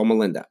than in Loma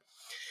Linda.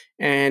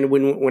 And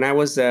when I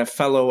was a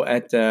fellow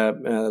at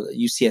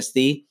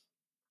UCSD,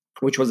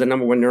 which was the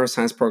number one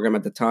neuroscience program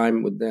at the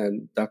time with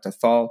Dr.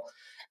 Thal,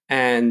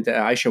 and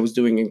Aisha was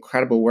doing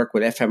incredible work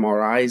with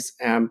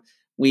fMRIs.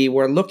 We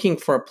were looking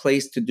for a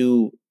place to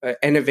do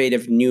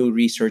innovative new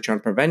research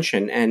on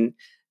prevention, and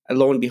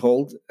lo and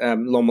behold,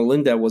 Loma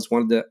Linda was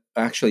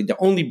actually the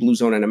only blue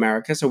zone in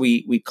America. So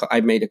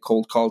I made a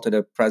cold call to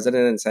the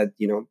president and said,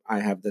 I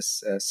have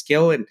this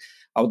skill and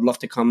I would love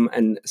to come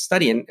and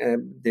study. And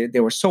they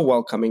were so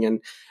welcoming.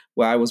 And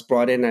when I was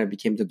brought in, I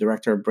became the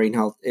director of brain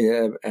health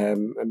and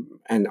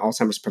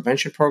Alzheimer's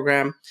prevention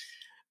program.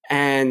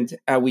 And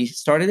we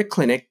started a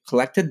clinic,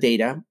 collected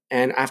data.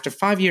 And after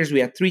 5 years,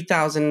 we had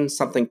 3,000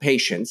 something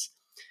patients.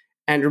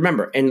 And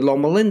remember, in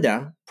Loma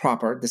Linda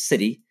proper, the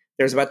city,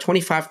 there's about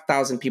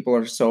 25,000 people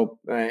or so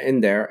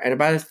in there. And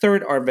about a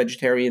third are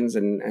vegetarians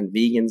and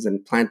vegans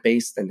and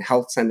plant-based and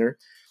health center.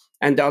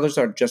 And the others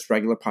are just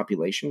regular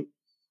population.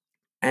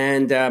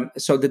 And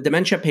so the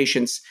dementia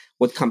patients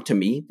would come to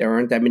me. There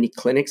aren't that many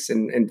clinics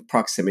in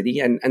proximity.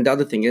 And the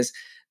other thing is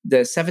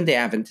the Seventh-day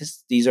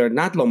Adventists, these are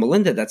not Loma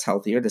Linda that's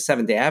healthier. The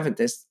Seventh-day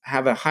Adventists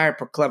have a higher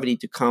proclivity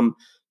to come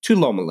to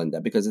Loma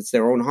Linda because it's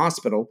their own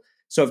hospital.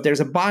 So if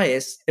there's a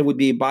bias, it would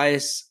be a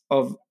bias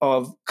of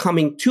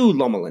coming to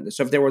Loma Linda.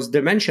 So if there was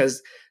dementias,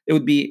 it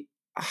would be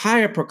a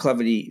higher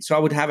proclivity. So I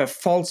would have a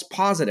false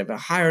positive, a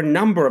higher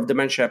number of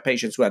dementia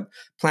patients who had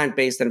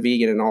plant-based and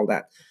vegan and all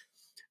that.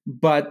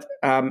 But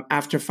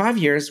after 5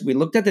 years, we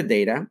looked at the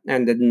data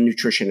and the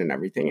nutrition and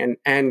everything.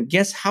 And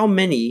guess how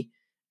many,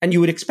 and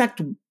you would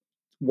expect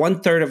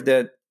 1/3 of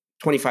the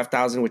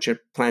 25,000, which are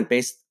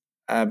plant-based,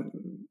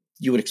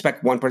 you would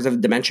expect 1% of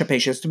dementia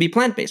patients to be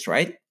plant-based,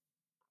 right?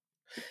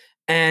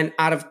 And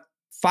out of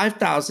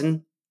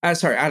 3,000,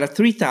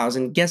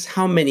 guess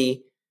how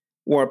many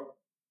were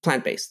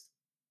plant-based?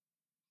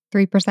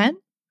 3%?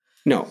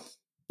 No.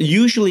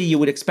 Usually you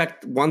would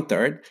expect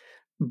 1/3,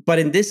 but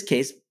in this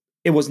case,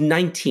 it was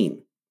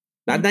 19.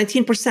 Not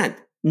 19%,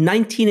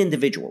 19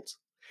 individuals.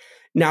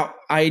 Now,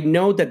 I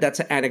know that that's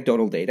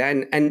anecdotal data,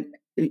 and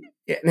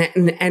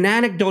an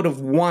anecdote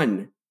of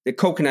one, the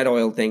coconut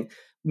oil thing,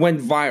 went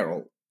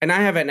viral. And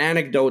I have an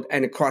anecdote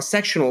and a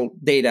cross-sectional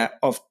data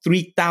of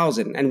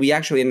 3,000. And we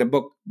actually in the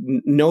book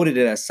noted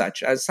it as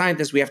such. As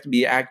scientists, we have to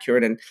be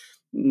accurate and,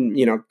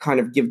 kind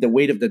of give the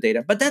weight of the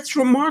data. But that's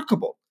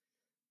remarkable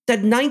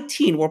that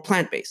 19 were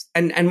plant-based.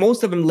 And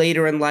most of them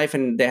later in life,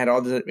 and they had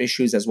other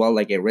issues as well,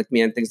 like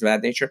arrhythmia and things of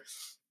that nature.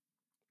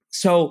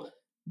 So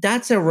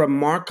that's a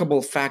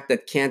remarkable fact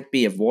that can't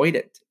be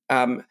avoided.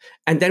 And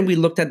then we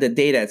looked at the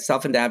data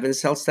itself in the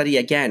Adventist Health Study,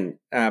 again,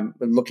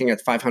 looking at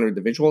 500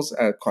 individuals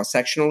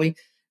cross-sectionally.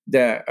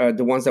 The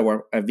ones that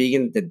were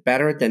vegan did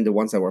better than the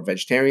ones that were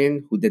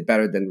vegetarian, who did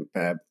better than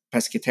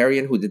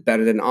pescatarian, who did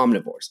better than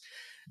omnivores.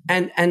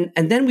 And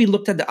then we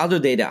looked at the other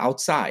data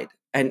outside,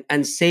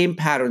 and same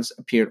patterns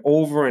appeared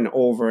over and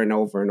over and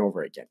over and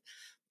over again.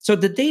 So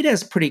the data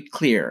is pretty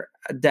clear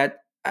that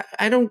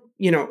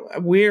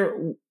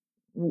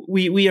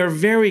we are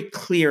very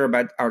clear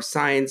about our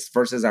science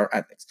versus our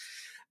ethics,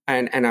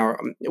 and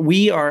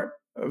we are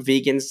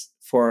vegans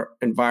for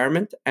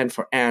environment and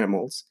for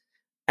animals.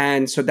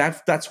 And so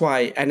that's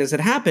why, and as it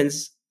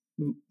happens,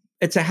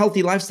 it's a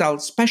healthy lifestyle,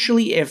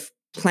 especially if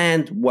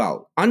planned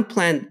well.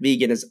 Unplanned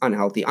vegan is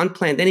unhealthy.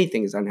 Unplanned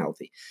anything is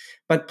unhealthy.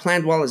 But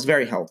planned well is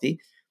very healthy.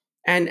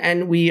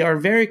 And we are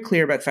very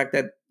clear about the fact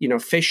that,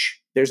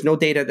 fish, there's no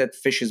data that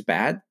fish is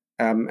bad,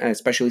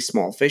 especially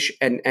small fish.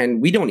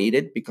 And we don't eat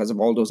it because of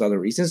all those other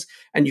reasons.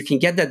 And you can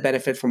get that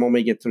benefit from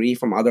omega-3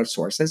 from other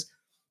sources.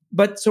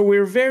 But so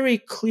we're very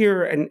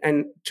clear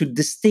and to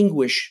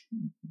distinguish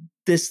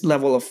this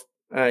level of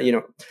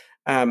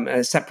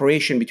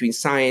separation between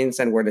science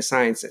and where the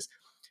science is.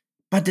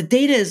 But the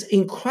data is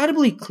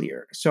incredibly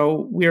clear.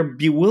 So we're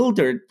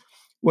bewildered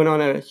when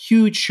on a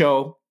huge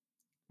show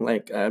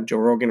like Joe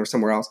Rogan or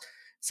somewhere else,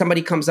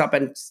 somebody comes up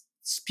and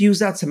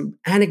spews out some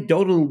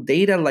anecdotal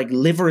data like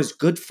liver is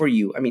good for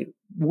you. I mean,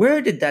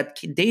 where did that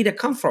data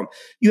come from?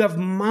 You have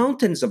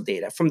mountains of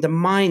data from the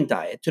Mind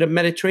diet to the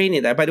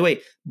Mediterranean diet. By the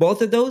way,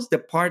 both of those, the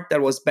part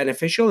that was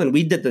beneficial, and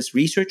we did this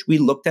research, we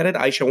looked at it.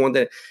 Aisha won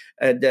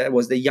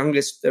was the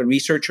youngest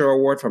researcher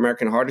award for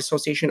American Heart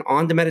Association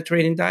on the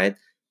Mediterranean diet.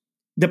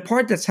 The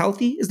part that's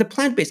healthy is the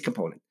plant-based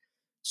component.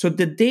 So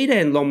the data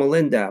in Loma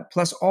Linda,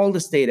 plus all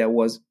this data,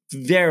 was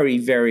very,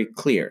 very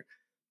clear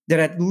that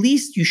at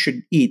least you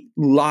should eat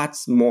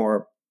lots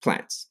more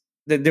plants.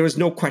 There was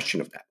no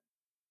question of that.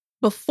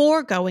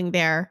 Before going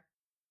there,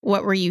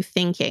 what were you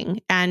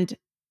thinking? And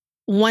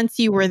once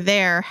you were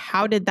there,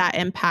 how did that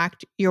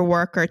impact your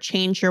work or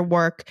change your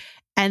work?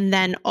 And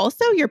then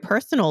also your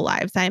personal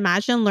lives. I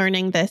imagine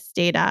learning this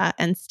data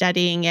and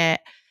studying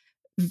it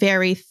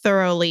very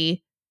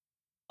thoroughly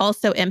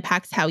also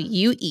impacts how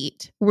you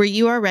eat. Were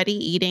you already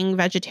eating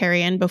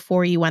vegetarian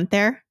before you went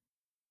there?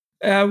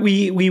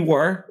 We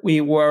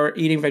were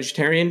eating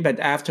vegetarian, but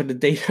after the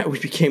data, we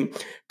became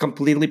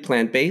completely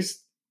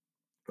plant-based,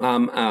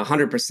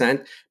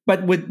 100%.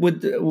 But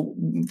with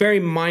very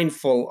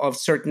mindful of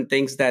certain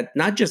things that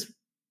not just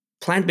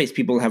plant-based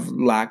people have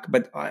lacked,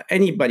 but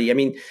anybody. I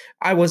mean,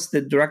 I was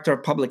the director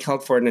of public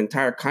health for an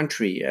entire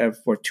country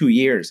for 2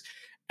 years,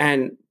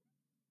 and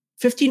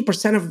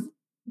 15% of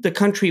the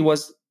country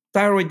was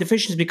thyroid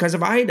deficiency because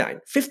of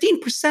iodine.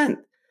 15%.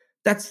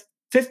 That's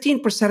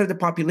 15% of the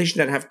population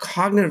that have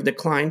cognitive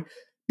decline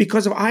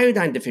because of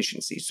iodine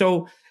deficiency.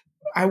 So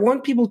I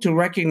want people to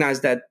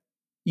recognize that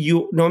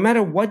no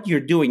matter what you're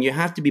doing, you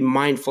have to be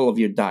mindful of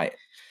your diet.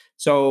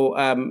 So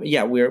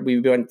we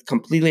went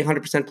completely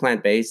 100%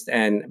 plant-based,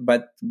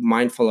 but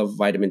mindful of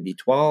vitamin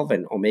B12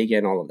 and omega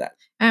and all of that.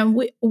 And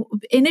we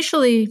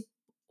initially,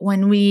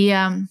 when we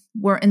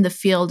were in the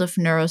field of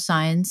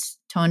neuroscience,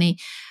 Tony,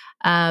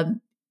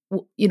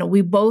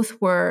 we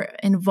both were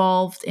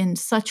involved in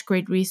such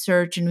great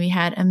research, and we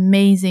had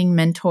amazing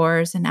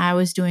mentors. And I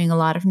was doing a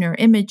lot of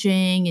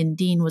neuroimaging, and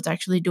Dean was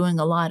actually doing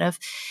a lot of,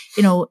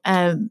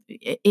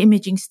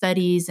 imaging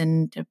studies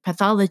and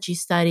pathology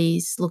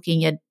studies,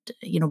 looking at,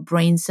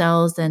 brain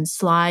cells and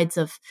slides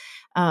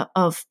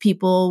of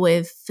people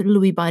with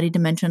Lewy body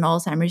dementia and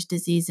Alzheimer's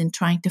disease, and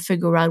trying to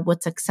figure out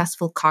what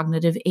successful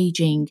cognitive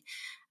aging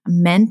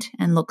meant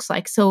and looks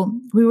like. So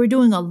we were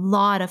doing a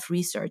lot of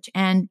research.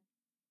 And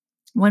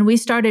when we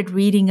started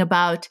reading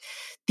about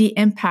the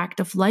impact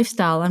of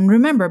lifestyle, and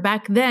remember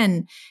back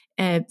then,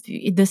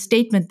 the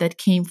statement that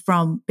came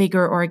from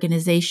bigger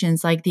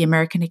organizations like the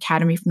American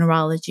Academy of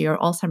Neurology or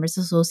Alzheimer's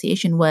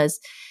Association was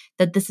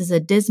that this is a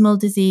dismal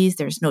disease.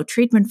 There's no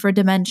treatment for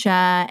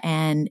dementia.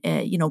 And,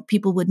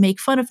 people would make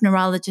fun of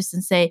neurologists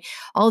and say,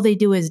 all they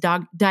do is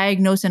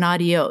diagnose and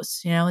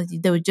adios.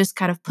 They would just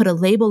kind of put a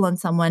label on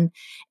someone.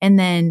 And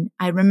then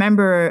I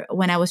remember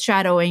when I was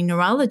shadowing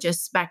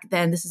neurologists back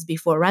then, this is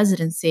before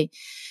residency,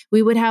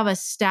 we would have a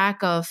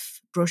stack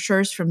of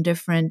brochures from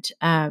different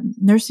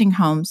nursing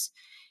homes.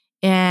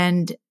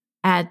 And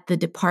at the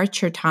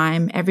departure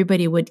time,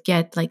 everybody would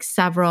get like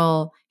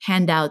several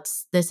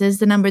handouts. This is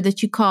the number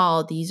that you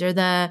call. These are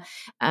the,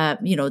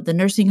 the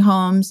nursing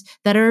homes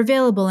that are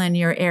available in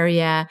your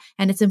area.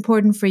 And it's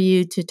important for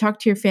you to talk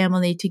to your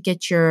family to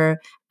get your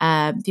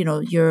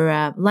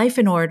life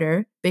in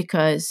order,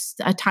 because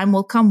a time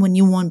will come when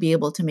you won't be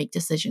able to make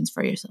decisions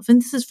for yourself.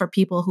 And this is for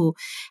people who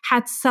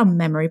had some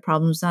memory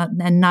problems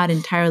and not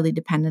entirely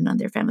dependent on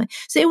their family.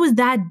 So it was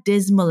that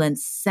dismal and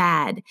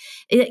sad.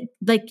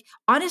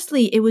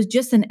 Honestly, it was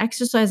just an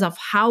exercise of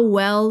how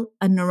well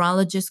a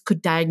neurologist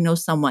could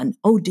diagnose someone.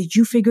 Oh, did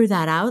you figure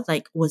that out?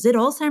 Like, was it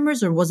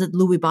Alzheimer's or was it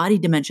Lewy body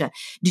dementia?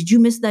 Did you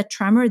miss that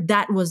tremor?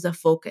 That was the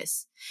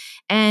focus.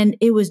 And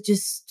it was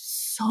just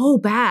so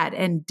bad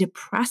and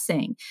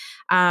depressing.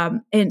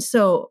 And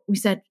so we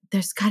said,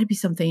 there's got to be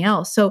something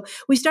else. So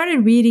we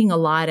started reading a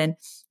lot, and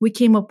we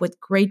came up with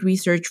great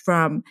research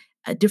from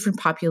different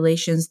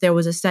populations. There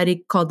was a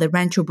study called the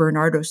Rancho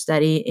Bernardo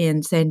study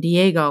in San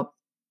Diego.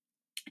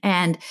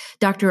 And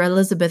Dr.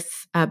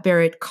 Elizabeth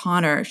Barrett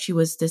Connor, she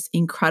was this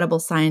incredible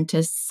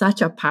scientist,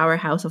 such a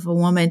powerhouse of a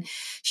woman.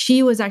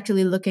 She was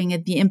actually looking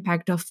at the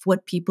impact of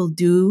what people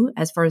do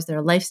as far as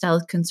their lifestyle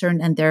is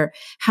concerned and their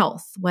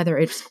health, whether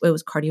it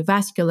was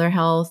cardiovascular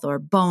health or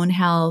bone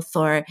health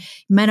or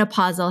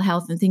menopausal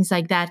health and things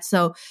like that.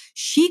 So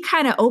she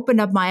kind of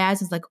opened up my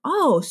eyes. It's like,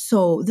 oh,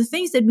 so the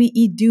things that we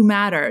eat do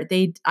matter.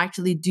 They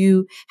actually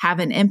do have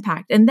an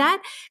impact. And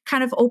that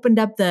kind of opened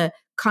up the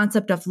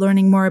concept of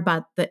learning more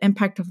about the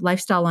impact of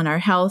lifestyle on our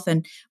health.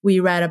 And we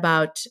read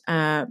about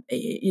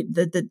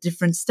the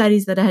different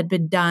studies that had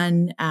been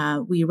done.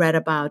 We read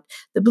about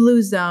the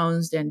blue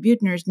zones, then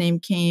Buettner's name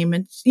came.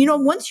 And,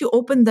 once you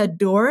open that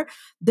door,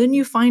 then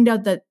you find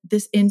out that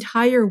this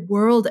entire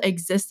world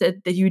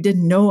existed that you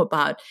didn't know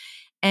about.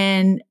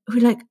 And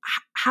we're like,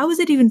 how is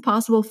it even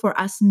possible for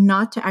us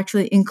not to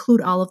actually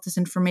include all of this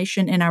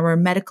information in our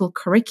medical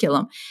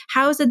curriculum?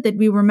 How is it that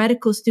we were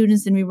medical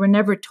students and we were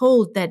never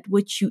told that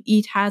what you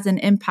eat has an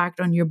impact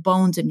on your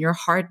bones and your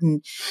heart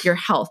and your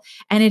health?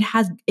 And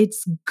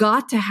it's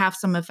got to have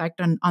some effect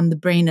on the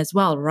brain as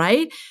well,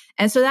 right?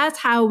 And so that's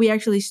how we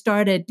actually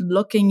started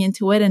looking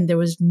into it. And there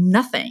was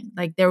nothing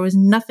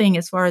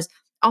as far as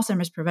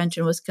Alzheimer's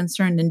prevention was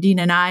concerned. And Dean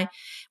and I,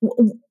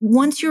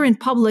 once you're in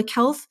public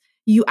health,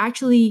 you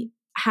actually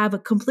have a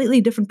completely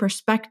different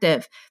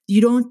perspective.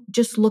 You don't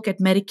just look at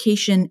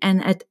medication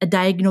and at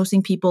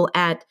diagnosing people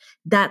at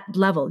that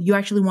level. You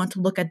actually want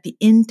to look at the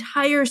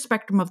entire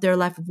spectrum of their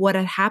life, of what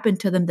had happened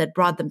to them that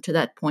brought them to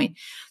that point.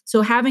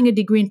 So having a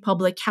degree in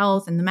public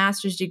health and the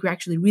master's degree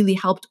actually really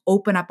helped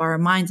open up our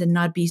minds and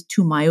not be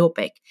too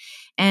myopic.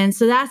 And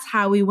so that's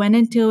how we went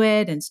into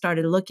it and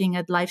started looking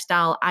at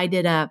lifestyle. I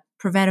did a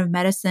preventive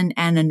medicine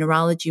and a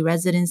neurology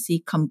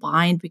residency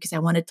combined because I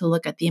wanted to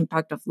look at the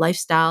impact of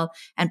lifestyle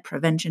and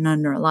prevention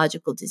on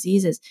neurological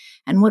diseases.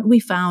 And what we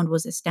found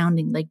was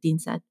astounding, like Dean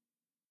said.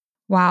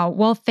 Wow.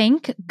 Well,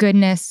 thank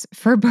goodness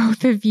for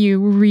both of you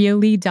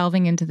really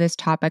delving into this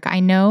topic. I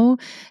know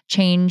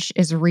change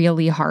is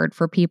really hard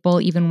for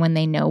people, even when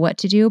they know what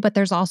to do, but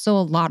there's also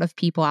a lot of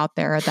people out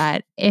there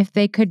that if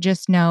they could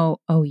just know,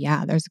 oh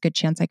yeah, there's a good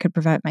chance I could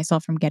prevent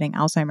myself from getting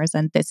Alzheimer's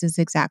and this is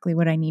exactly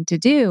what I need to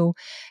do,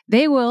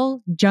 they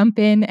will jump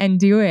in and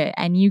do it.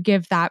 And you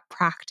give that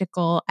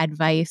practical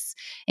advice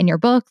in your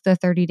book, The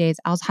 30 Days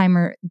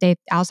Alzheimer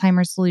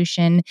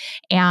Solution,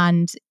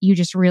 and you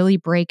just really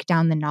break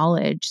down the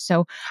knowledge.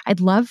 So I'd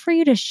love for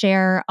you to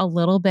share a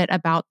little bit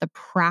about the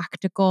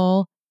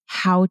practical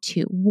how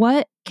to.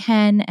 What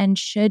can and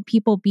should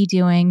people be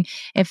doing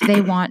if they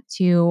want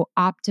to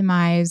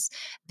optimize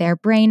their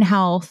brain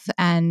health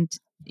and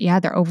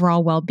their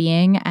overall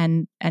well-being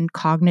and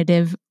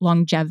cognitive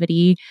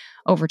longevity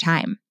over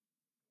time?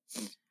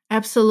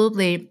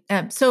 Absolutely.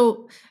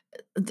 So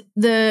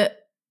the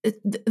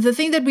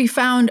thing that we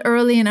found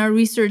early in our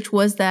research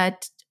was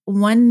that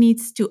one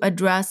needs to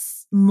address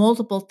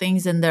multiple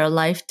things in their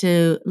life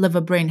to live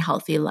a brain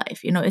healthy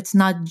life. It's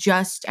not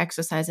just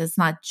exercise. It's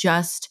not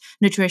just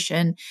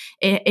nutrition.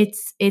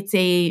 It's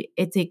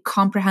a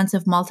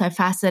comprehensive,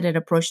 multifaceted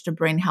approach to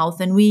brain health.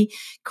 And we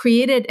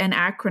created an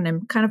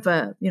acronym, kind of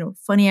a,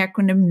 funny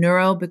acronym,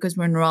 neuro, because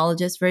we're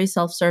neurologists, very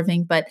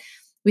self-serving, but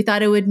we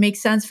thought it would make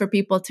sense for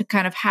people to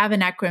kind of have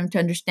an acronym to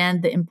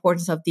understand the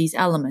importance of these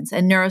elements.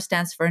 And neuro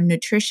stands for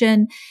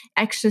nutrition,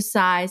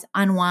 exercise,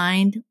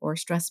 unwind, or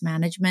stress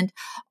management.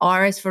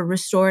 R is for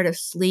restorative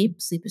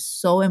sleep. Sleep is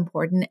so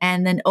important.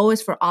 And then O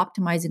is for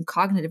optimizing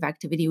cognitive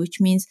activity, which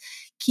means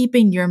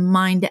keeping your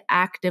mind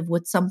active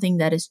with something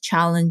that is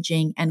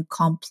challenging and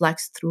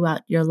complex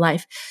throughout your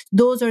life.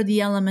 Those are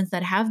the elements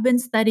that have been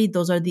studied.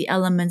 Those are the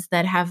elements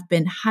that have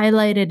been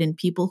highlighted in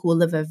people who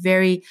live a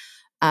very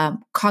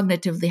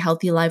cognitively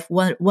healthy life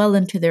well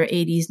into their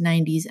 80s,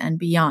 90s, and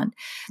beyond.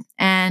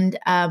 And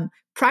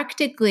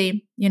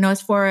practically,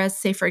 as far as,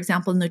 say, for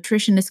example,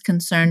 nutrition is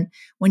concerned,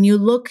 when you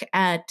look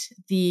at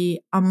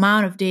the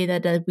amount of data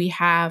that we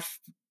have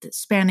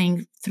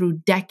spanning through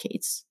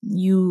decades,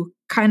 you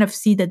kind of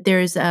see that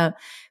there's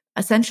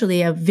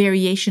essentially a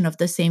variation of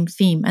the same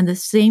theme. And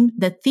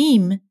the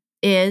theme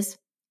is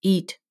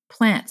eat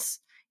plants.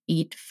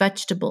 Eat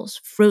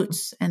vegetables,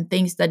 fruits, and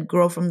things that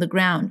grow from the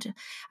ground.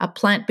 A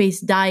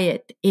plant-based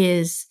diet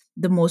is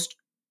the most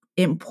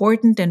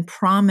important and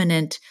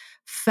prominent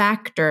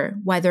factor,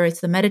 whether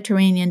it's the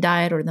Mediterranean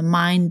diet or the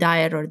MIND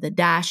diet or the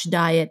DASH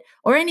diet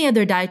or any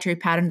other dietary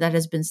pattern that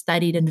has been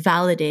studied and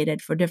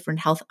validated for different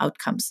health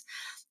outcomes.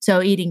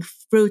 So eating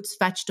fruits,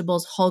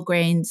 vegetables, whole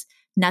grains,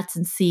 nuts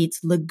and seeds,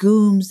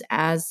 legumes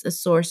as a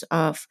source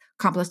of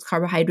complex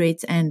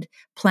carbohydrates and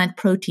plant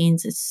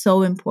proteins is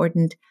so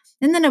important.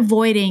 And then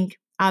avoiding,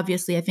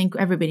 obviously, I think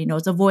everybody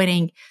knows,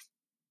 avoiding,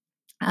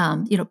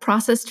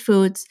 processed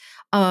foods,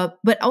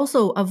 but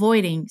also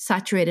avoiding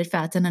saturated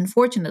fats. And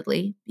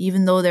unfortunately,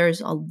 even though there's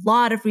a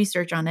lot of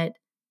research on it,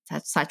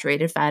 that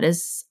saturated fat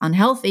is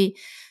unhealthy,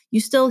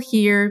 you still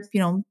hear,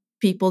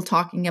 people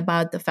talking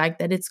about the fact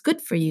that it's good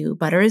for you.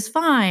 Butter is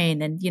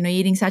fine. And,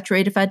 eating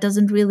saturated fat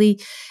doesn't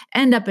really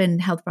end up in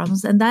health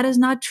problems. And that is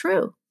not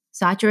true.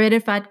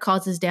 Saturated fat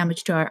causes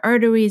damage to our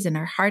arteries in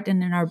our heart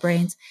and in our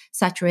brains.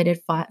 Saturated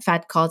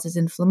fat causes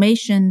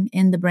inflammation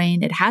in the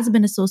brain. It has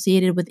been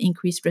associated with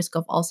increased risk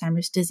of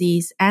Alzheimer's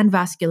disease and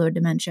vascular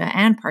dementia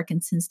and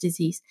Parkinson's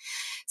disease.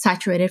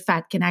 Saturated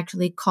fat can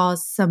actually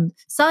cause some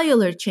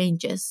cellular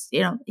changes.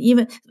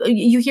 Even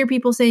you hear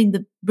people saying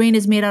the brain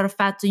is made out of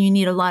fat, so you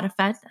need a lot of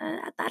fat.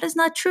 That is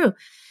not true.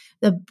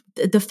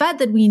 The fat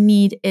that we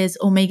need is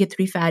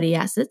omega-3 fatty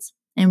acids.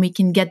 And we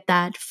can get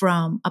that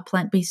from a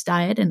plant-based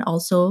diet. And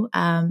also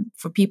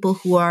for people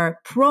who are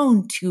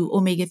prone to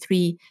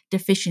omega-3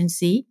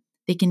 deficiency,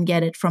 they can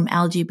get it from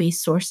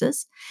algae-based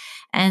sources.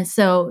 And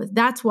so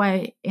that's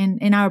why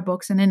in our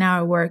books and in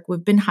our work,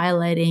 we've been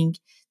highlighting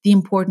the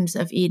importance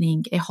of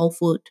eating a whole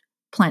food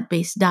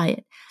plant-based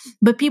diet.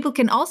 But people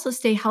can also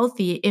stay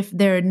healthy if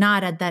they're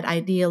not at that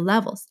ideal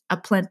levels. A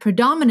plant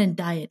predominant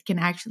diet can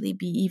actually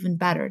be even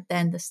better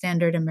than the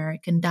standard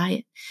American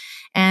diet.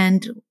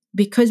 And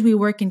because we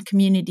work in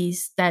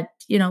communities that,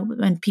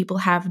 when people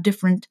have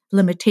different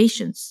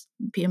limitations,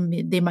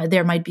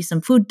 there might be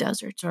some food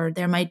deserts, or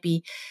there might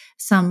be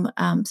some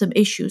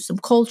issues, some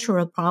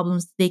cultural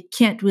problems. They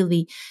can't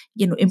really,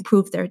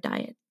 improve their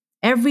diet.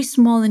 Every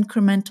small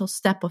incremental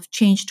step of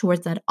change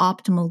towards that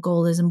optimal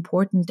goal is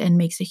important and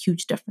makes a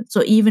huge difference.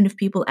 So even if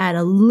people add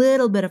a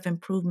little bit of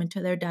improvement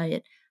to their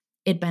diet,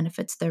 it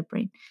benefits their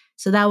brain.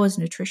 So that was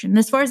nutrition. And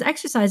as far as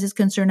exercise is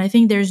concerned, I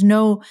think there's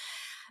no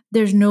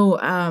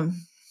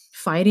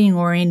fighting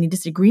or any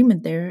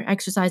disagreement there.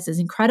 Exercise is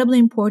incredibly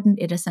important.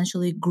 It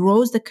essentially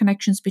grows the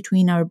connections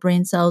between our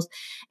brain cells,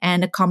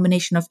 and a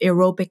combination of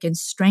aerobic and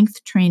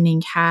strength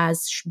training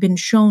has been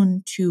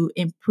shown to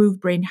improve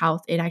brain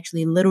health. It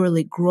actually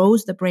literally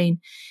grows the brain.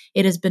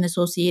 It has been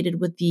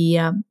associated with the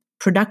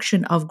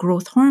production of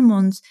growth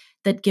hormones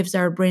that gives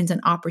our brains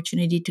an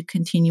opportunity to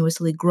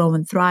continuously grow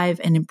and thrive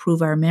and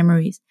improve our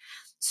memories.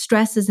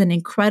 Stress is an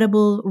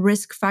incredible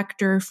risk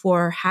factor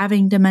for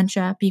having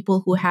dementia.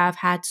 People who have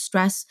had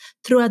stress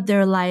throughout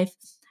their life,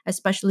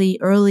 especially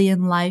early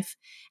in life,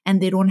 and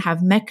they don't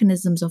have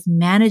mechanisms of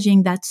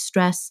managing that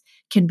stress,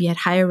 can be at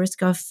higher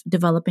risk of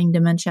developing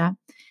dementia.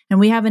 And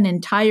we have an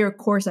entire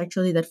course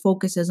actually that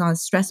focuses on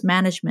stress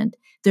management.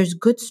 There's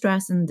good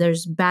stress and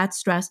there's bad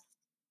stress.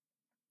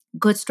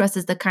 Good stress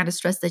is the kind of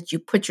stress that you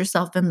put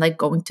yourself in, like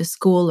going to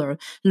school or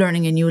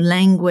learning a new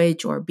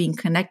language or being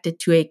connected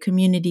to a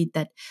community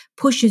that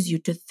pushes you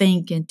to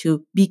think and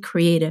to be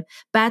creative.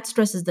 Bad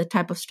stress is the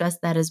type of stress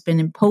that has been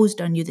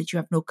imposed on you that you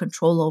have no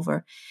control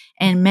over.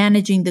 And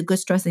managing the good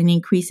stress and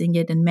increasing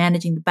it, and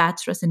managing the bad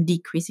stress and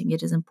decreasing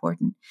it, is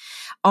important.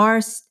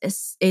 Ours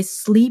is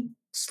sleep.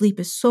 Sleep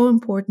is so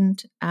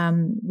important.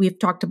 We've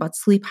talked about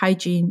sleep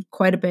hygiene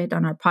quite a bit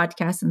on our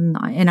podcast and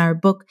in our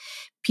book.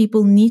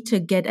 People need to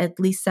get at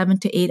least 7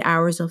 to 8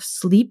 hours of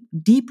sleep,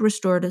 deep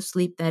restorative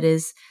sleep that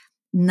is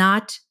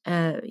not,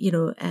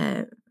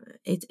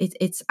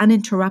 it's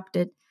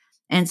uninterrupted.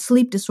 And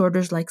sleep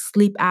disorders like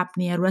sleep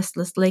apnea,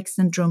 restless leg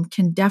syndrome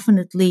can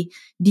definitely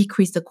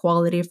decrease the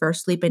quality of our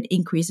sleep and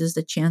increases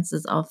the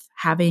chances of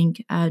having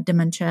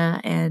dementia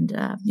and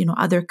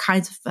other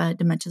kinds of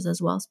dementias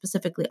as well,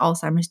 specifically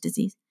Alzheimer's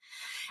disease.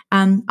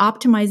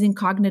 Optimizing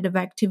cognitive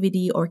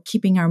activity or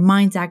keeping our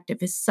minds active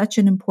is such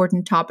an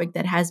important topic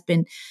that has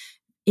been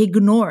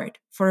ignored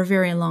for a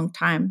very long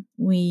time.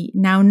 We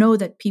now know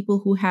that people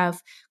who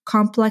have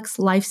complex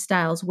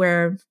lifestyles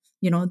where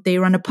they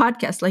run a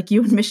podcast like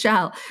you and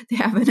Michelle. They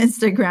have an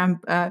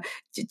Instagram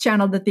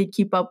channel that they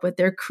keep up with.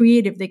 They're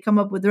creative. They come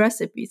up with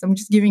recipes. I'm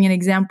just giving an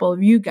example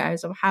of you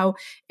guys, of how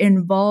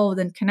involved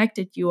and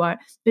connected you are.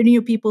 But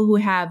people who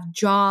have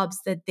jobs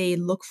that they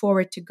look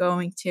forward to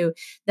going to,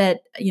 that,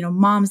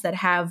 moms that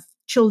have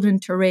children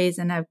to raise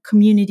and have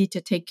community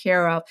to take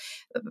care of,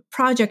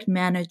 project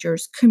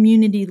managers,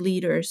 community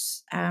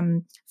leaders,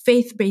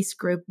 faith-based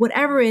group,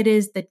 whatever it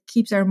is that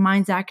keeps our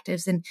minds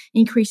active and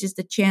increases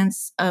the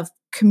chance of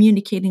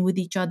communicating with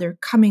each other,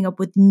 coming up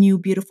with new,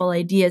 beautiful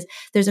ideas.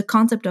 There's a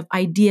concept of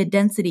idea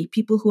density.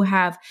 People who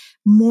have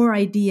more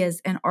ideas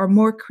and are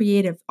more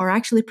creative are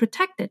actually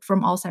protected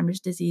from Alzheimer's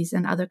disease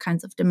and other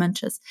kinds of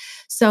dementias.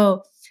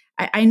 So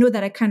I know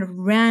that I kind of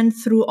ran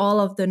through all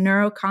of the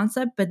neuro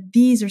concept, but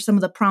these are some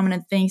of the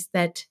prominent things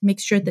that make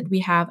sure that we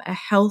have a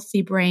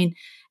healthy brain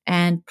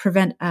and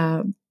prevent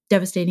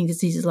devastating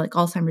diseases like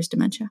Alzheimer's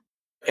dementia.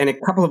 And a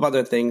couple of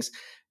other things,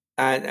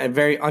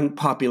 very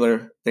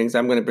unpopular things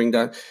I'm going to bring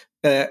down.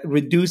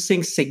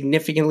 Reducing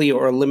significantly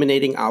or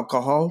eliminating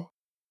alcohol,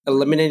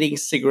 eliminating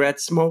cigarette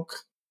smoke.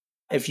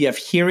 If you have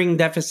hearing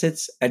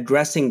deficits,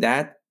 addressing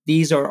that.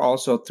 These are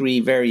also 3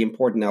 very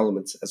important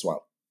elements as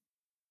well.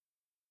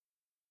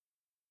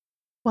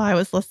 While I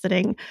was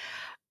listening,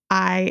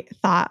 I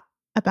thought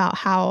about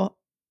how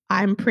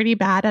I'm pretty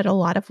bad at a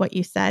lot of what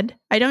you said.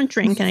 I don't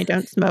drink and I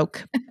don't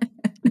smoke,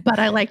 but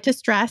I like to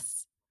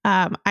stress.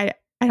 I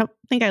don't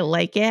think I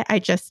like it. I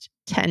just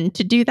tend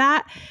to do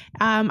that.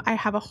 I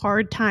have a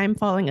hard time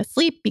falling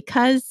asleep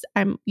because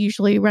I'm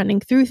usually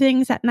running through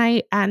things at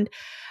night. And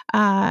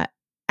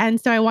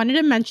so I wanted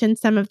to mention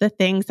some of the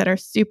things that are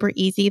super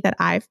easy that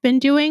I've been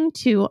doing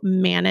to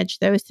manage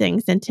those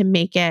things and to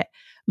make it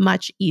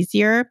much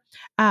easier.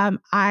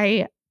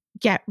 I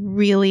get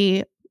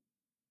really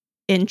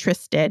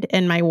interested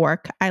in my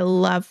work. I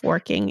love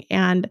working.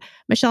 And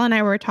Michelle and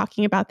I were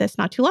talking about this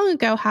not too long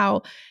ago,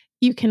 how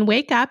you can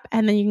wake up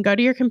and then you can go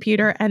to your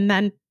computer, and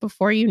then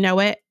before you know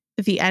it,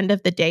 the end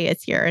of the day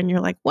is here. And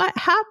you're like, what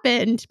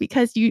happened?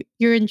 Because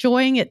you're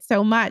enjoying it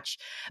so much.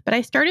 But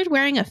I started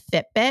wearing a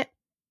Fitbit,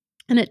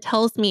 and it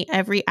tells me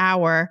every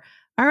hour,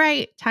 all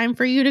right, time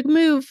for you to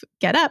move,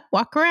 get up,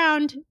 walk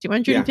around,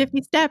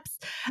 250 steps.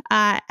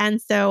 And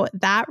so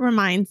that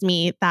reminds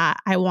me that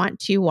I want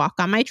to walk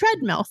on my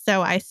treadmill.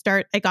 So I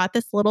got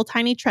this little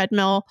tiny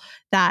treadmill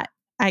that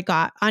I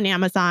got on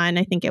Amazon.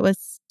 I think it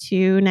was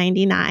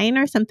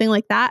 $2.99 or something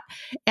like that.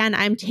 And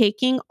I'm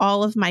taking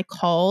all of my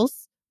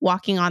calls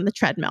walking on the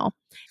treadmill.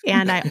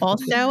 And I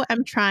also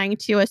am trying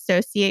to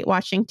associate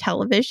watching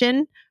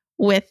television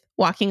with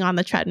walking on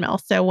the treadmill.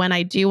 So when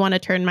I do want to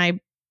turn my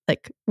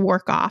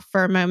work off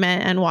for a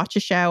moment and watch a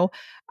show,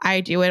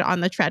 I do it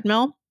on the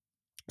treadmill.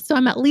 So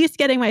I'm at least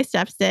getting my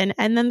steps in.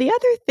 And then the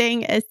other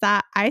thing is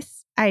that I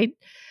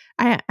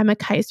am a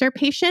Kaiser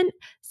patient.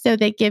 So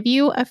they give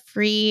you a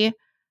free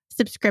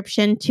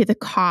subscription to the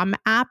Calm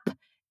app.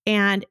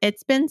 And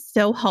it's been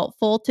so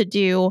helpful to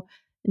do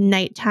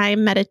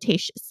nighttime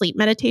meditation, sleep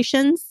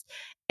meditations,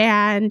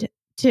 and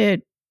to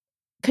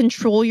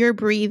control your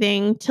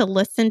breathing, to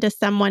listen to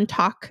someone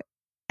talk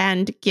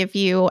and give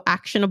you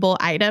actionable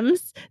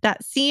items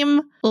that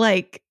seem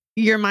like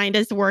your mind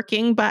is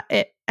working, but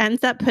it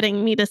ends up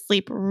putting me to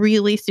sleep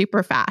really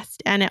super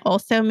fast. And it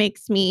also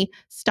makes me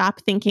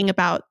stop thinking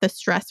about the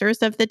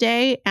stressors of the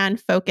day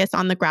and focus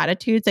on the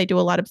gratitudes. I do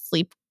a lot of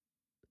sleep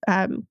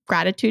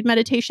gratitude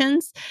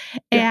meditations,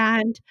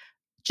 and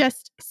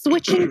just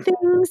switching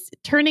things,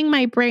 turning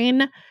my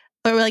brain,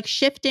 or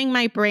shifting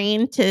my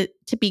brain to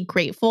be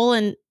grateful,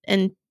 and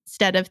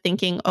instead of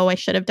thinking, oh, I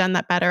should have done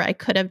that better, I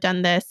could have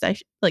done this, I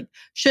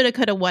shoulda,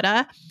 coulda,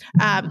 woulda,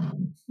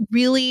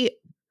 really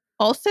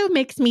also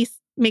makes me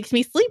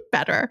sleep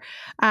better.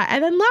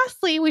 And then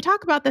lastly, we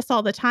talk about this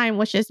all the time,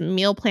 which is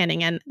meal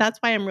planning. And that's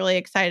why I'm really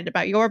excited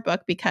about your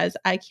book, because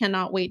I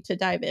cannot wait to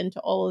dive into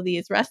all of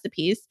these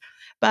recipes.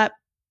 But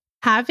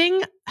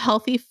having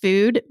healthy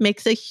food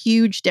makes a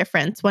huge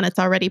difference when it's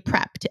already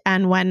prepped.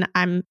 And when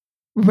I'm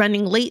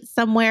running late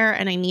somewhere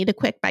and I need a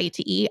quick bite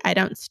to eat, I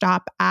don't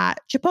stop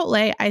at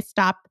Chipotle. I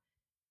stop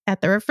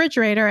at the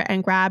refrigerator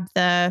and grab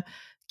the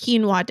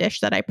quinoa dish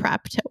that I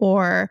prepped,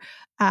 or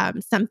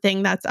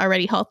something that's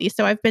already healthy.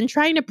 So I've been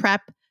trying to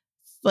prep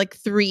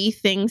 3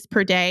 things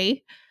per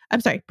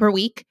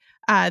week,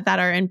 that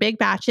are in big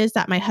batches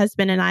that my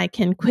husband and I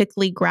can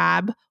quickly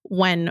grab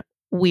when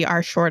we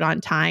are short on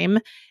time.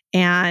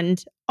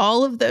 And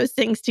all of those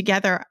things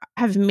together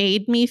have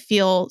made me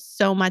feel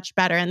so much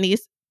better. And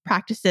these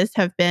practices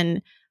have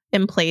been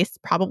in place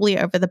probably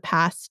over the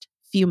past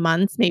few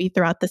months, maybe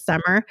throughout the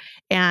summer.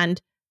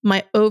 And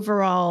my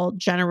overall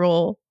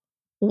general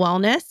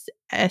wellness,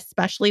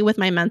 especially with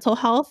my mental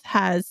health,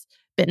 has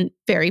been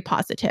very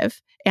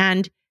positive.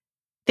 And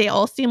they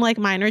all seem like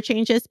minor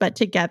changes, but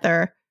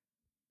together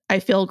I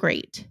feel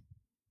great.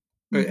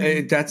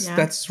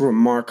 That's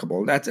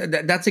remarkable.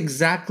 That's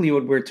exactly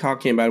what we're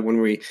talking about when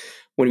we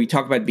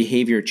talk about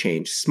behavior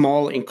change,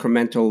 small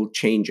incremental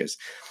changes.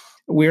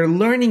 We're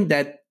learning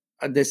that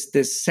this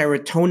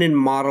serotonin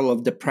model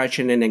of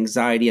depression and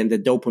anxiety and the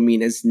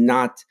dopamine is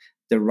not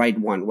the right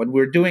one. What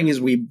we're doing is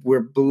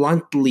we're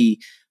bluntly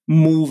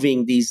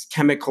moving these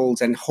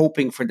chemicals and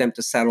hoping for them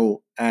to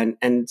settle,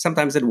 and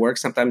sometimes it works,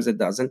 sometimes it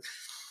doesn't.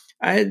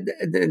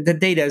 The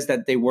data is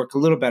that they work a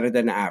little better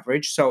than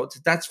average, so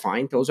that's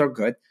fine. Those are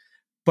good.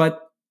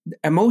 But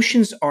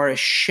emotions are a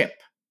ship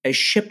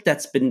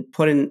that's been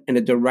put in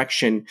a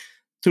direction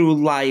through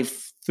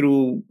life,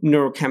 through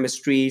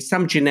neurochemistry,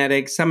 some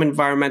genetics, some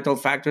environmental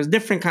factors,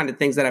 different kind of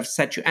things that have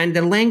set you, and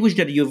the language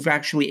that you've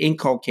actually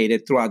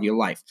inculcated throughout your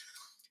life.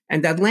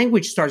 And that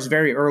language starts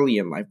very early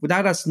in life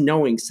without us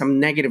knowing, some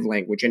negative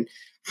language, and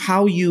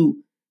how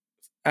you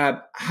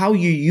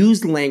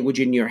use language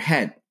in your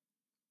head.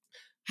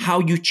 How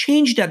you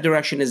change that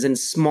direction is in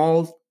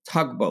small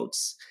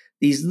tugboats,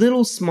 these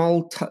little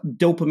small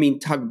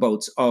dopamine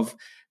tugboats of,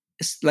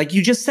 like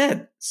you just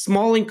said,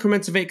 small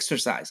increments of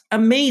exercise.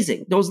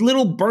 Amazing. Those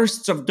little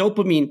bursts of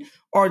dopamine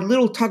are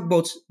little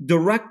tugboats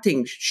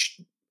directing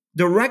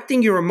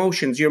your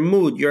emotions, your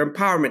mood, your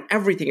empowerment,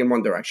 everything in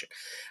one direction.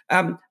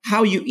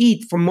 How you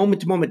eat from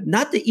moment to moment,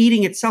 not the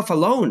eating itself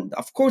alone.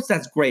 Of course,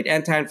 that's great.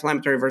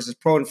 Anti-inflammatory versus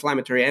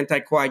pro-inflammatory,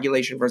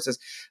 anticoagulation versus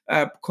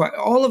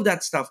all of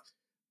that stuff.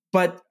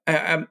 But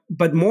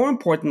more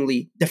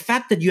importantly, the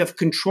fact that you have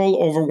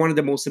control over one of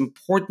the most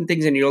important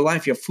things in your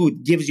life, your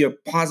food, gives you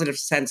a positive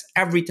sense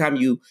every time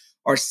you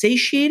are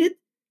satiated,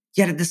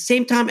 yet at the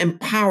same time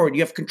empowered.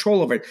 You have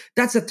control over it.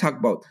 That's a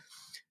tugboat.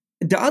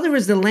 The other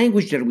is the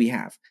language that we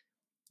have.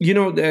 You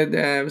know,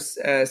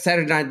 the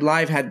Saturday Night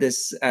Live had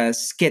this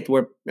skit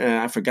where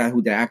I forgot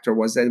who the actor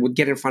was, that would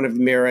get in front of the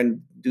mirror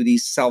and do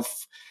these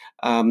self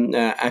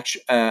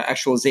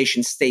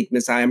actualization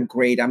statements. I am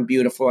great. I'm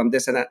beautiful. I'm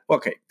this and that.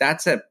 Okay,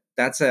 that's a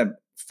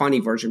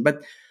funny version.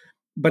 But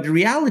the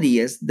reality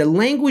is the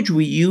language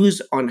we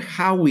use on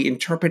how we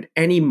interpret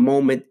any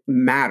moment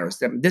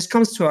matters. This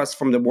comes to us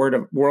from the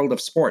world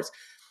of sports.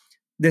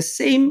 The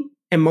same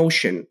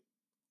emotion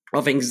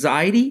of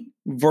anxiety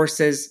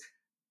versus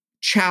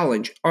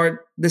challenge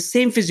are the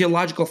same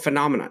physiological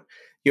phenomenon.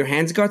 Your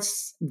hands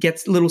gets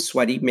a little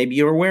sweaty. Maybe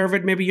you're aware of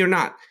it. Maybe you're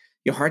not.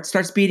 Your heart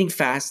starts beating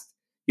fast.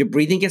 Your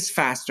breathing gets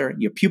faster.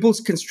 Your pupils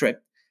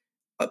constrict.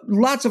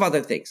 Lots of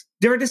other things.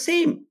 They're the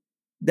same.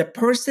 The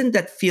person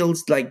that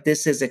feels like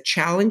this is a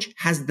challenge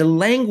has the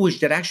language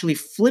that actually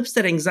flips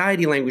that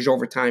anxiety language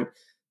over time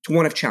to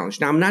one of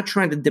challenge. Now, I'm not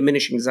trying to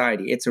diminish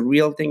anxiety. It's a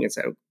real thing. It's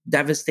a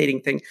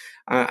devastating thing.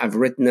 I've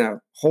written a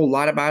whole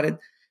lot about it.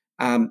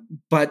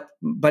 But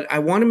I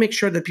want to make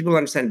sure that people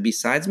understand,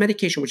 besides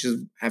medication, which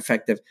is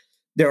effective,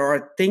 there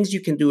are things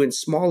you can do in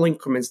small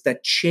increments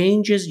that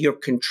changes your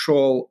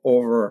control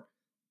over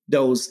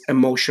those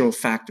emotional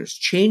factors,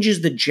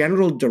 changes the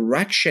general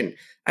direction,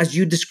 as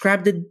you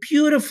described it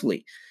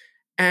beautifully.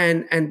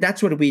 And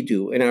that's what we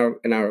do in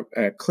our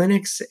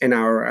clinics, in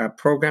our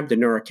program, the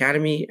Neuro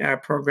Academy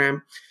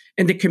program,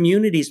 in the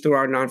communities through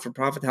our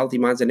non-for-profit Healthy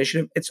Minds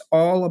Initiative. It's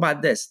all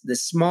about the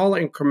small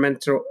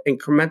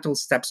incremental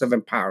steps of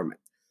empowerment.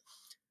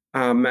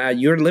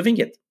 You're living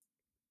it.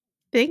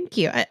 Thank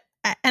you.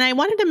 And I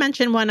wanted to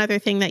mention one other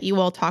thing that you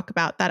all talk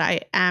about that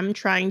I am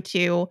trying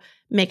to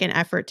make an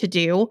effort to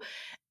do.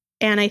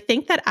 And I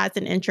think that as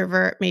an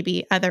introvert,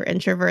 maybe other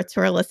introverts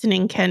who are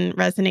listening can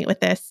resonate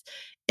with this.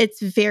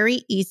 It's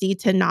very easy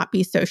to not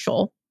be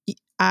social.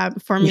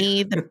 For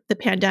me, the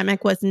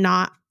pandemic was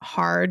not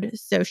hard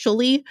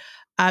socially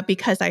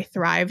because I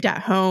thrived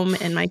at home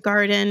in my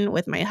garden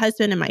with my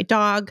husband and my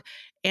dog.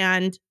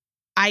 And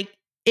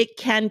it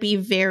can be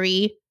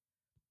very,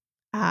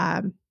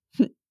 it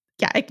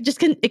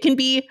can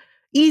be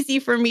easy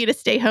for me to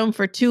stay home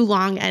for too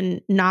long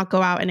and not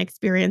go out and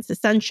experience the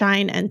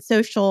sunshine and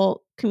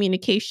social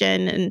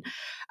communication.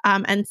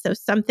 And so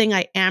something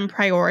I am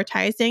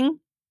prioritizing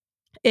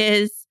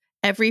is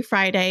every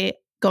Friday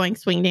going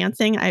swing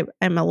dancing. I've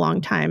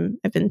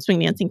been swing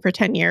dancing for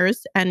 10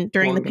 years. And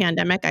during the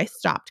pandemic, I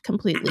stopped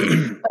completely.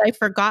 But I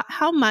forgot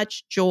how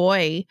much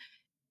joy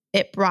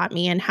it brought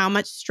me and how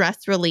much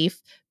stress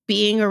relief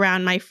being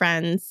around my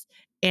friends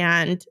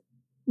and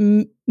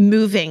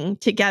moving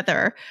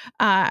together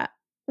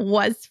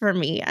was for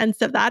me. And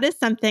so that is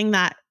something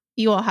that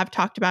you all have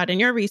talked about in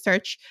your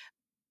research,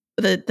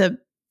 the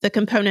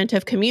component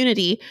of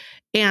community.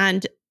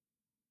 And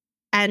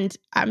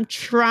I'm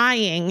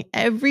trying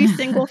every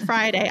single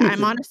Friday.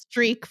 I'm on a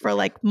streak for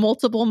like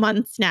multiple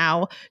months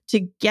now to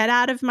get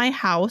out of my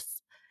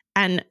house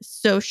and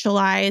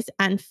socialize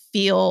and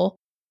feel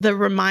the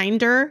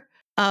reminder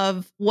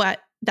of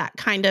what that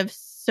kind of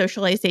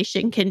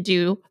socialization can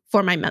do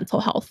for my mental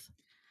health.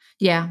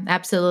 Yeah,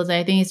 absolutely.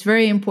 I think it's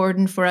very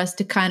important for us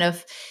to kind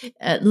of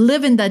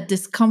live in that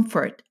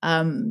discomfort.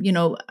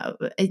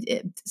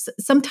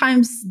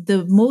 Sometimes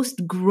the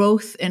most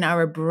growth in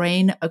our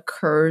brain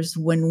occurs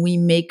when we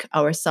make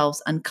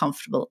ourselves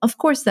uncomfortable. Of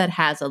course, that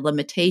has a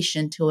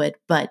limitation to it,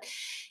 but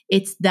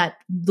it's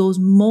those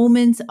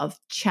moments of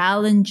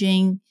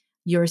challenging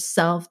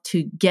yourself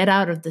to get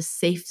out of the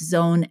safe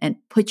zone and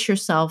put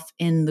yourself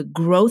in the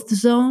growth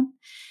zone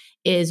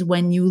is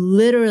when you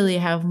literally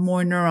have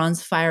more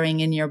neurons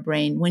firing in your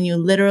brain, when you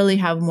literally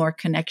have more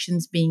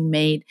connections being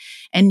made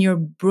and your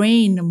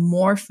brain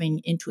morphing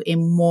into a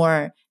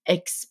more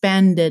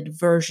expanded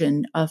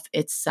version of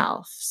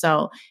itself.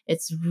 So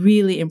it's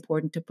really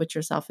important to put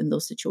yourself in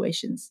those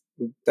situations.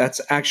 That's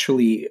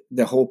actually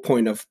the whole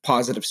point of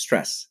positive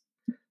stress.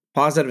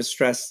 Positive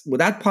stress,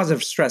 without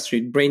positive stress,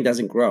 your brain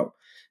doesn't grow.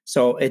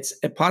 So it's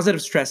a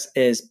positive stress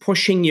is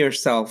pushing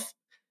yourself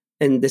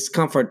in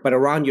discomfort, but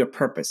around your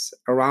purpose,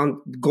 around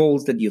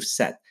goals that you've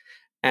set.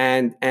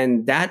 And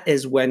that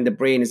is when the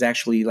brain is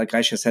actually, like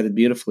Aisha said it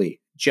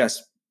beautifully,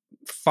 just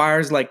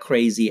fires like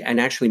crazy and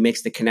actually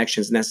makes the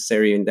connections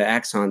necessary in the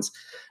axons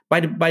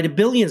by the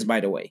billions, by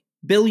the way,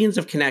 billions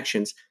of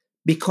connections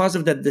because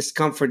of the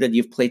discomfort that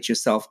you've placed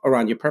yourself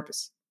around your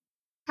purpose.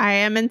 I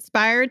am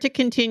inspired to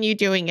continue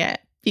doing it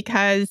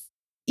because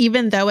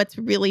even though it's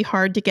really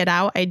hard to get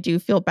out, I do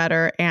feel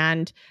better.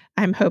 And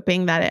I'm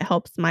hoping that it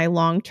helps my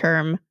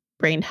long-term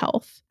brain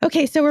health.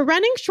 Okay, so we're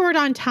running short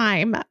on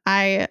time.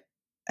 I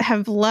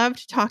have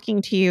loved talking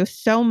to you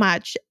so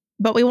much,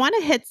 but we want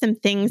to hit some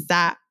things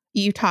that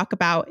you talk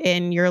about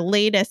in your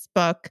latest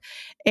book.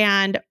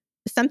 And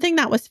something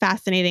that was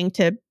fascinating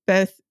to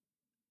both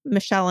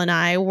Michelle and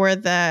I were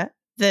the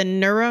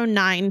Neuro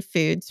 9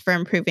 foods for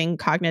improving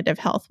cognitive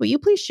health. Will you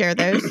please share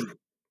those?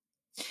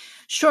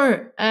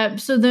 Sure.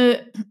 So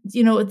the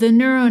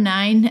Neuro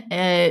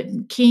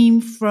 9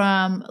 came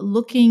from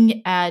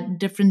looking at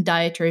different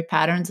dietary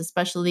patterns,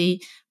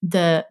 especially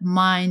the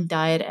Mind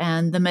diet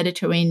and the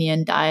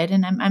Mediterranean diet.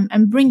 And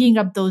I'm bringing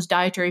up those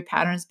dietary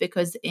patterns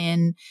because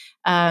in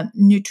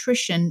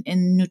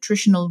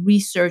nutritional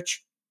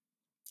research,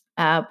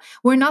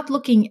 we're not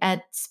looking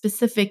at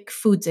specific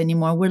foods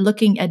anymore. We're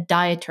looking at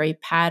dietary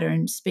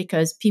patterns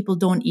because people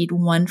don't eat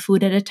one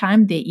food at a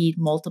time. They eat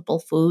multiple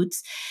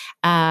foods.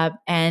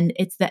 And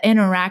it's the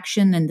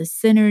interaction and the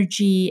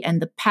synergy and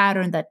the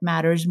pattern that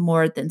matters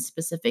more than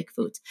specific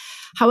foods.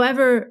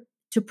 However,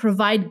 to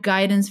provide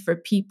guidance for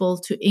people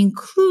to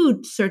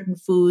include certain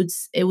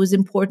foods, it was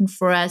important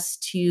for us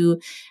to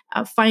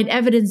find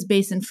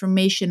evidence-based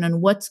information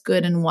on what's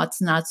good and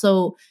what's not.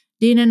 So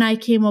Dana and I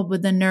came up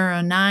with the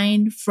Neuro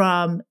 9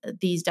 from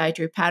these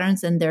dietary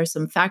patterns, and there are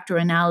some factor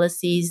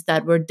analyses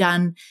that were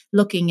done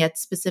looking at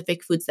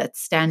specific foods that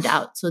stand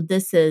out. So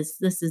this is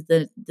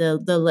the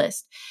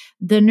list.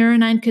 The Neuro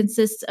 9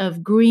 consists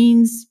of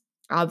greens,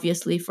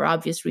 obviously, for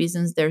obvious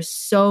reasons. They're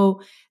so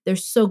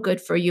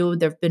good for you.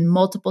 There have been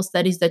multiple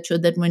studies that show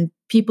that when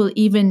people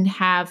even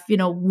have,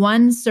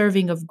 one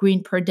serving of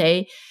green per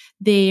day,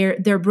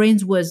 their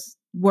brains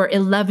were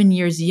 11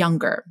 years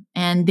younger,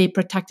 and they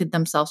protected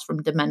themselves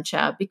from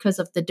dementia because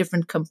of the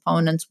different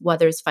components,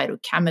 whether it's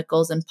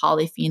phytochemicals and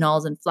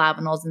polyphenols and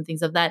flavonols and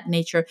things of that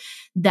nature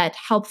that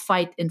help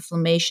fight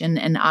inflammation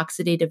and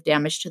oxidative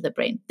damage to the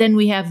brain. Then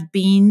we have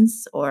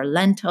beans or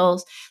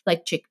lentils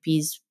like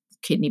chickpeas,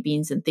 kidney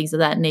beans, and things of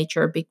that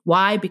nature.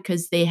 Why?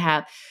 Because they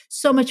have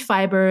so much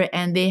fiber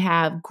and they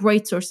have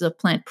great sources of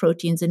plant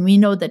proteins. And we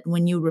know that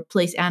when you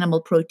replace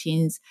animal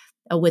proteins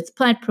with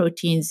plant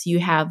proteins, you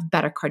have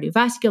better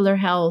cardiovascular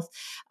health.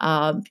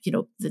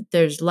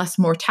 There's less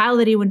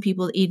mortality when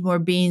people eat more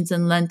beans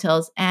and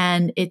lentils,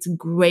 and it's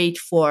great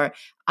for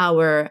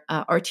our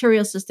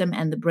arterial system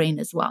and the brain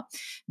as well.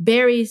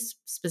 Berries,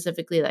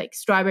 specifically like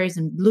strawberries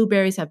and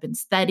blueberries, have been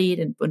studied,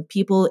 and when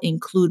people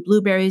include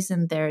blueberries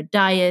in their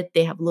diet,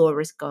 they have lower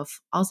risk of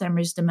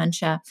Alzheimer's,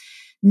 dementia.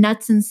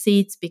 Nuts and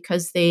seeds,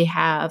 because they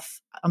have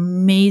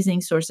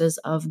amazing sources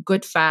of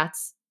good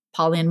fats,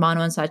 poly and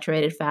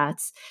monounsaturated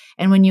fats.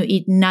 And when you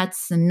eat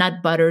nuts and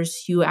nut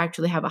butters, you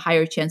actually have a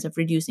higher chance of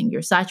reducing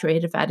your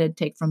saturated fat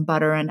intake from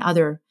butter and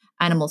other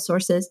animal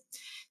sources.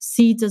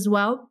 Seeds as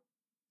well.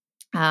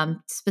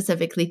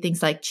 Specifically,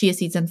 things like chia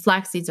seeds and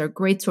flax seeds are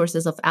great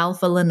sources of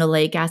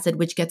alpha-linoleic acid,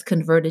 which gets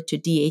converted to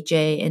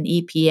DHA and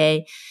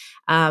EPA,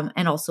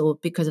 and also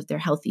because of their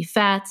healthy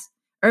fats.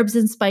 Herbs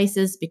and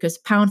spices, because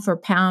pound for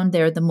pound,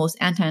 they're the most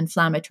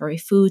anti-inflammatory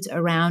foods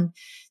around.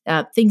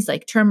 Things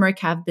like turmeric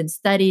have been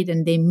studied,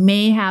 and they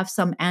may have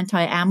some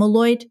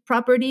anti-amyloid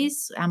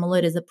properties.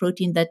 Amyloid is a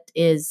protein that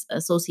is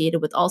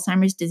associated with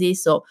Alzheimer's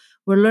disease, so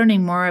we're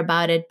learning more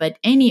about it. But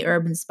any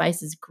herb and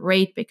spice is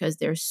great because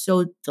they're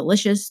so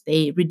delicious.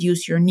 They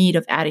reduce your need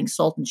of adding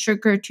salt and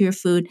sugar to your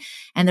food,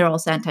 and they're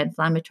also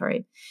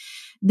anti-inflammatory.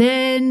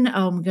 Then,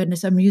 oh my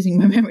goodness, I'm using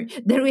my memory.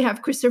 Then we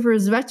have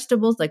cruciferous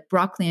vegetables like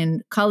broccoli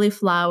and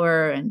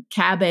cauliflower and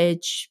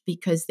cabbage,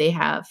 because they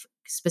have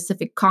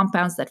specific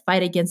compounds that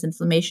fight against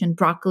inflammation.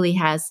 Broccoli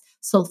has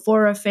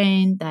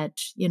sulforaphane that,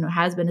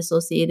 has been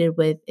associated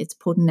with its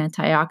potent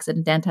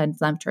antioxidant,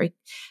 anti-inflammatory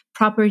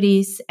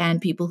properties.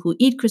 And people who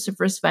eat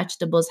cruciferous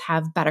vegetables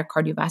have better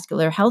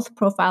cardiovascular health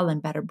profile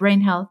and better brain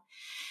health.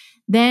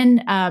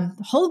 Then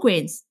whole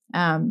grains,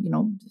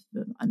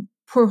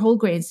 poor whole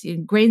grains.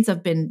 Grains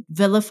have been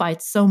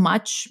vilified so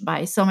much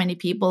by so many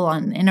people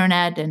on the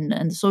internet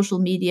and social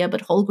media,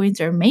 but whole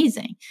grains are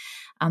amazing.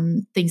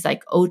 Things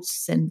like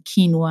oats and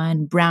quinoa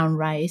and brown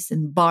rice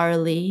and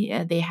barley,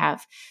 they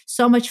have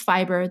so much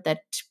fiber that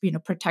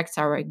protects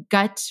our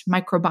gut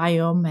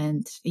microbiome.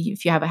 And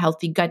if you have a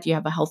healthy gut, you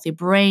have a healthy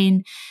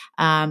brain.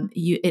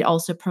 It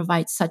also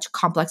provides such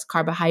complex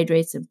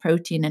carbohydrates and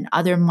protein and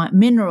other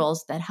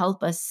minerals that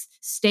help us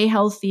stay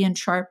healthy and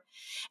sharp.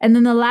 And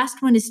then the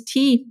last one is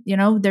tea.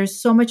 There's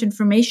so much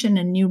information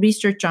and new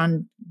research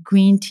on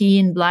green tea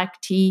and black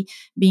tea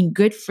being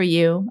good for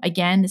you.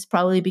 Again, it's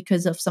probably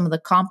because of some of the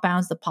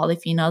compounds, the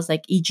polyphenols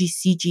like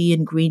EGCG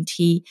in green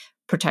tea,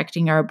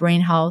 protecting our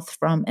brain health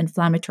from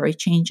inflammatory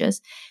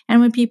changes. And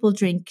when people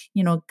drink,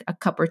 a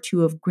cup or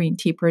two of green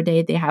tea per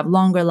day, they have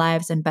longer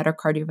lives and better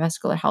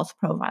cardiovascular health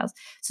profiles.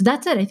 So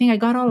that's it. I think I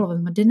got all of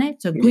them, didn't I?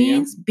 So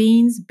greens,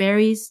 beans,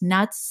 berries,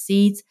 nuts,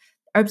 seeds,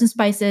 herbs and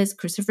spices,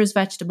 cruciferous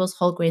vegetables,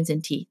 whole grains,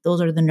 and tea. Those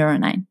are the Neuro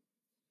 9.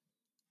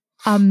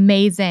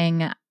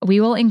 Amazing.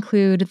 We will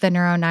include the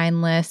Neuro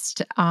 9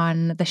 list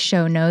on the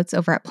show notes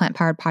over at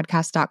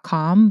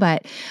plantpoweredpodcast.com.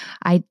 But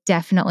I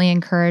definitely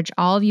encourage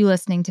all of you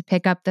listening to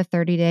pick up the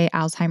 30-day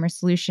Alzheimer's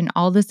solution.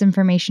 All this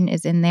information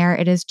is in there.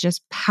 It is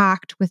just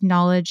packed with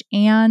knowledge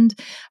and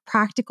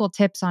practical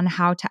tips on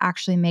how to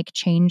actually make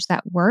change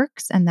that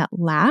works and that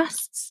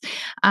lasts,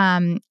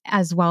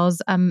 as well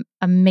as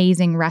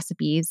amazing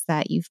recipes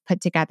that you've put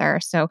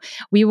together. So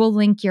we will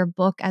link your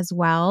book as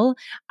well.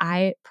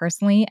 I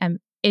personally am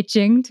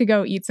itching to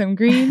go eat some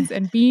greens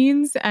and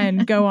beans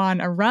and go on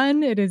a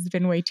run. It has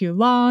been way too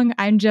long.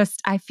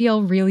 I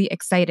feel really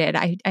excited.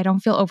 I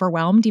don't feel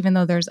overwhelmed, even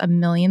though there's a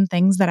million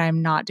things that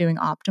I'm not doing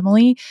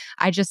optimally.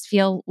 I just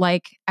feel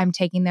like I'm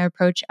taking the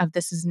approach of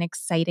this is an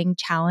exciting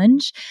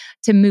challenge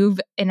to move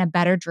in a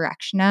better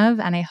direction of,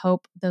 and I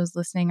hope those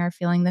listening are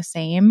feeling the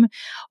same.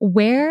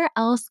 Where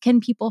else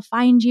can people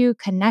find you,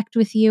 connect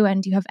with you,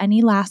 and do you have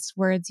any last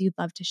words you'd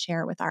love to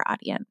share with our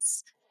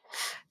audience?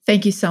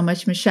 Thank you so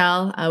much,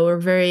 Michelle. We're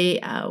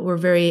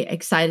very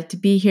excited to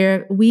be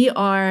here. We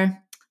are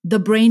the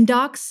Brain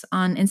Docs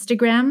on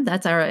Instagram.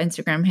 That's our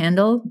Instagram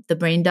handle, the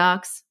Brain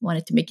Docs.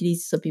 Wanted to make it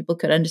easy so people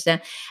could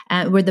understand.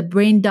 We're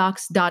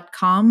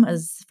thebraindocs.com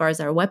as far as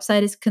our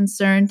website is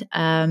concerned.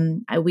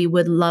 We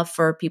would love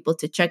for people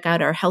to check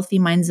out our Healthy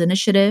Minds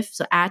Initiative.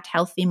 So at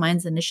Healthy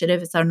Minds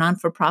Initiative, it's our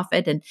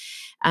non-for-profit. And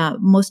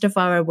most of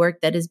our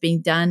work that is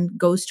being done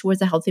goes towards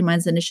the Healthy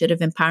Minds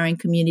Initiative, empowering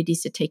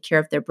communities to take care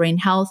of their brain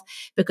health,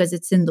 because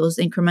it's in those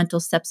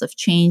incremental steps of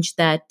change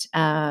that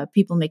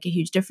people make a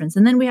huge difference.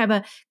 And then we have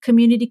a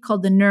community community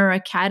called the Neuro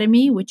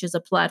Academy, which is a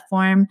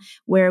platform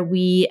where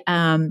we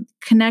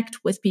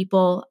connect with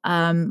people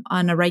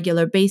on a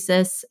regular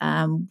basis.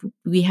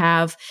 We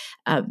have,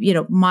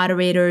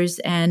 moderators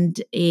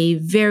and a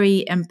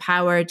very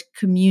empowered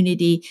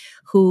community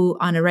who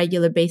on a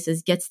regular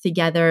basis gets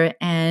together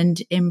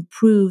and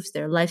improves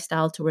their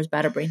lifestyle towards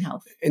better brain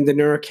health. In the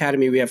Neuro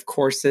Academy, we have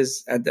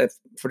courses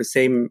for the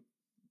same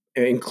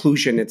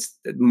inclusion. It's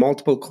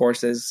multiple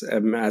courses,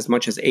 as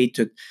much as 8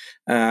 to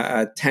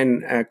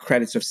 10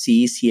 credits of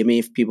CME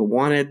if people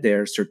wanted,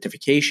 their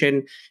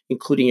certification,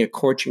 including a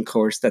coaching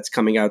course that's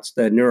coming out,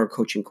 the neuro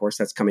coaching course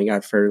that's coming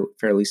out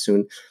fairly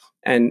soon.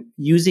 And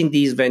using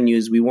these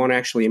venues, we want to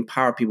actually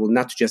empower people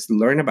not to just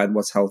learn about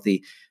what's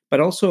healthy, but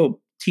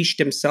also teach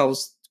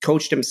themselves,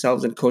 coach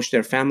themselves, and coach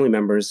their family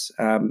members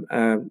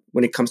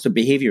when it comes to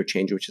behavior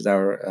change, which is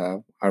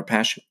our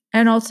passion.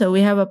 And also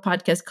we have a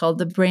podcast called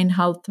The Brain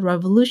Health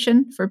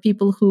Revolution for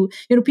people who,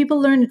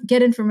 people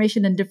get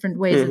information in different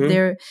ways.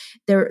 If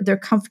they're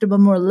comfortable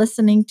more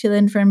listening to the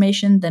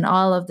information, then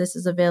all of this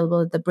is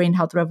available at the Brain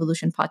Health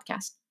Revolution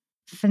podcast.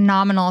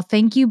 Phenomenal.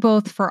 Thank you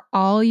both for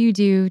all you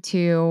do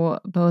to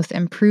both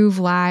improve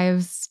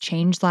lives,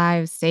 change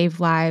lives, save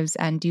lives,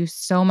 and do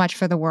so much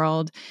for the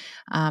world.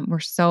 We're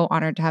so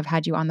honored to have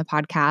had you on the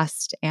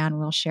podcast, and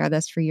we'll share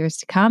this for years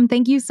to come.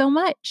 Thank you so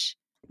much.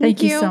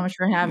 Thank you so much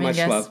for having us.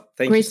 Much love.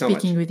 Thank Great you so much.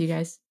 speaking with you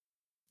guys.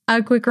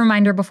 A quick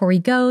reminder before we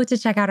go to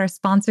check out our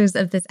sponsors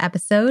of this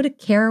episode,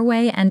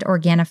 Caraway and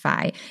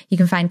Organifi. You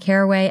can find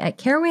Caraway at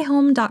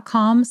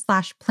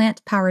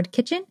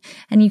carawayhome.com/plant-powered-kitchen,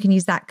 and you can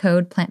use that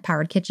code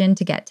plant-powered-kitchen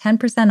to get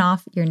 10%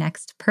 off your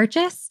next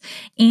purchase.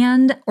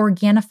 And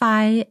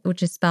Organifi,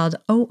 which is spelled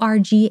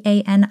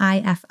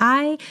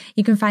ORGANIFI.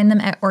 You can find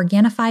them at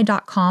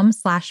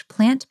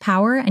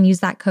organifi.com/plant-power and use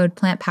that code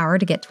plant-power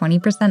to get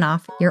 20%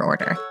 off your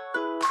order.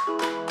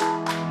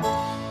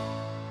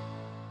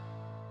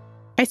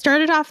 I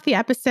started off the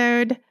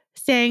episode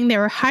saying they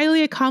were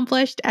highly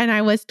accomplished, and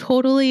I was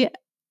totally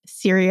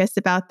serious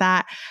about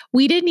that.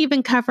 We didn't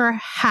even cover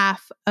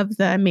half of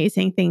the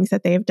amazing things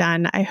that they've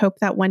done. I hope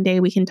that one day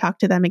we can talk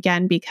to them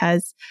again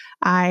because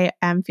I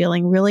am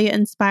feeling really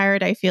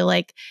inspired. I feel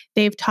like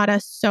they've taught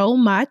us so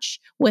much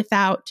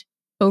without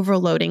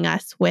overloading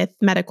us with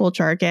medical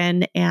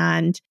jargon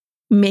and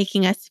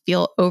making us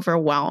feel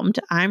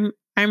overwhelmed. I'm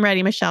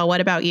ready, Michelle. What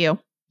about you?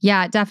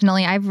 Yeah,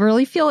 definitely. I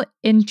really feel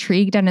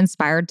intrigued and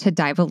inspired to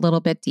dive a little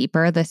bit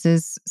deeper. This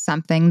is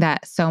something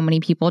that so many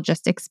people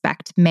just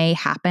expect may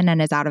happen and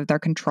is out of their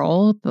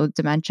control, both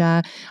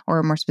dementia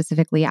or more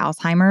specifically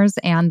Alzheimer's,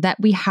 and that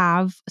we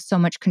have so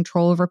much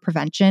control over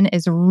prevention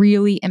is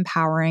really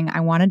empowering.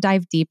 I want to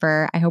dive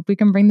deeper. I hope we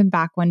can bring them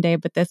back one day,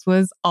 but this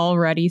was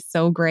already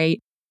so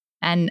great.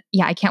 And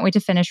yeah, I can't wait to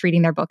finish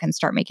reading their book and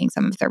start making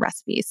some of their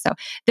recipes. So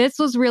this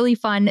was really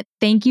fun.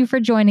 Thank you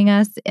for joining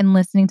us and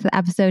listening to the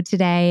episode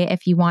today.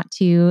 If you want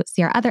to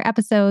see our other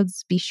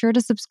episodes, be sure to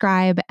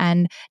subscribe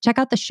and check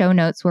out the show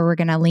notes where we're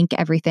going to link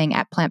everything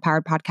at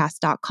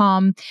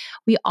plantpoweredpodcast.com.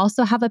 We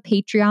also have a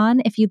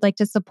Patreon. If you'd like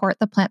to support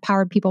the Plant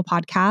Powered People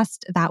podcast,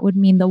 that would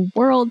mean the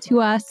world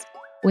to us.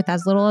 With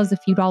as little as a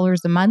few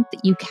dollars a month,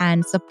 you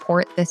can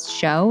support this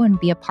show and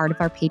be a part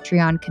of our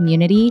Patreon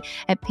community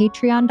at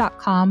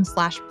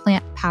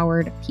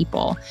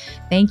patreon.com/plantpoweredpeople.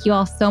 Thank you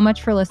all so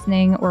much for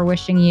listening. We're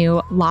wishing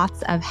you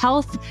lots of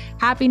health,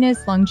 happiness,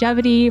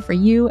 longevity for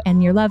you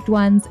and your loved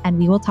ones, and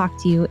we will talk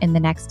to you in the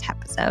next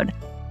episode.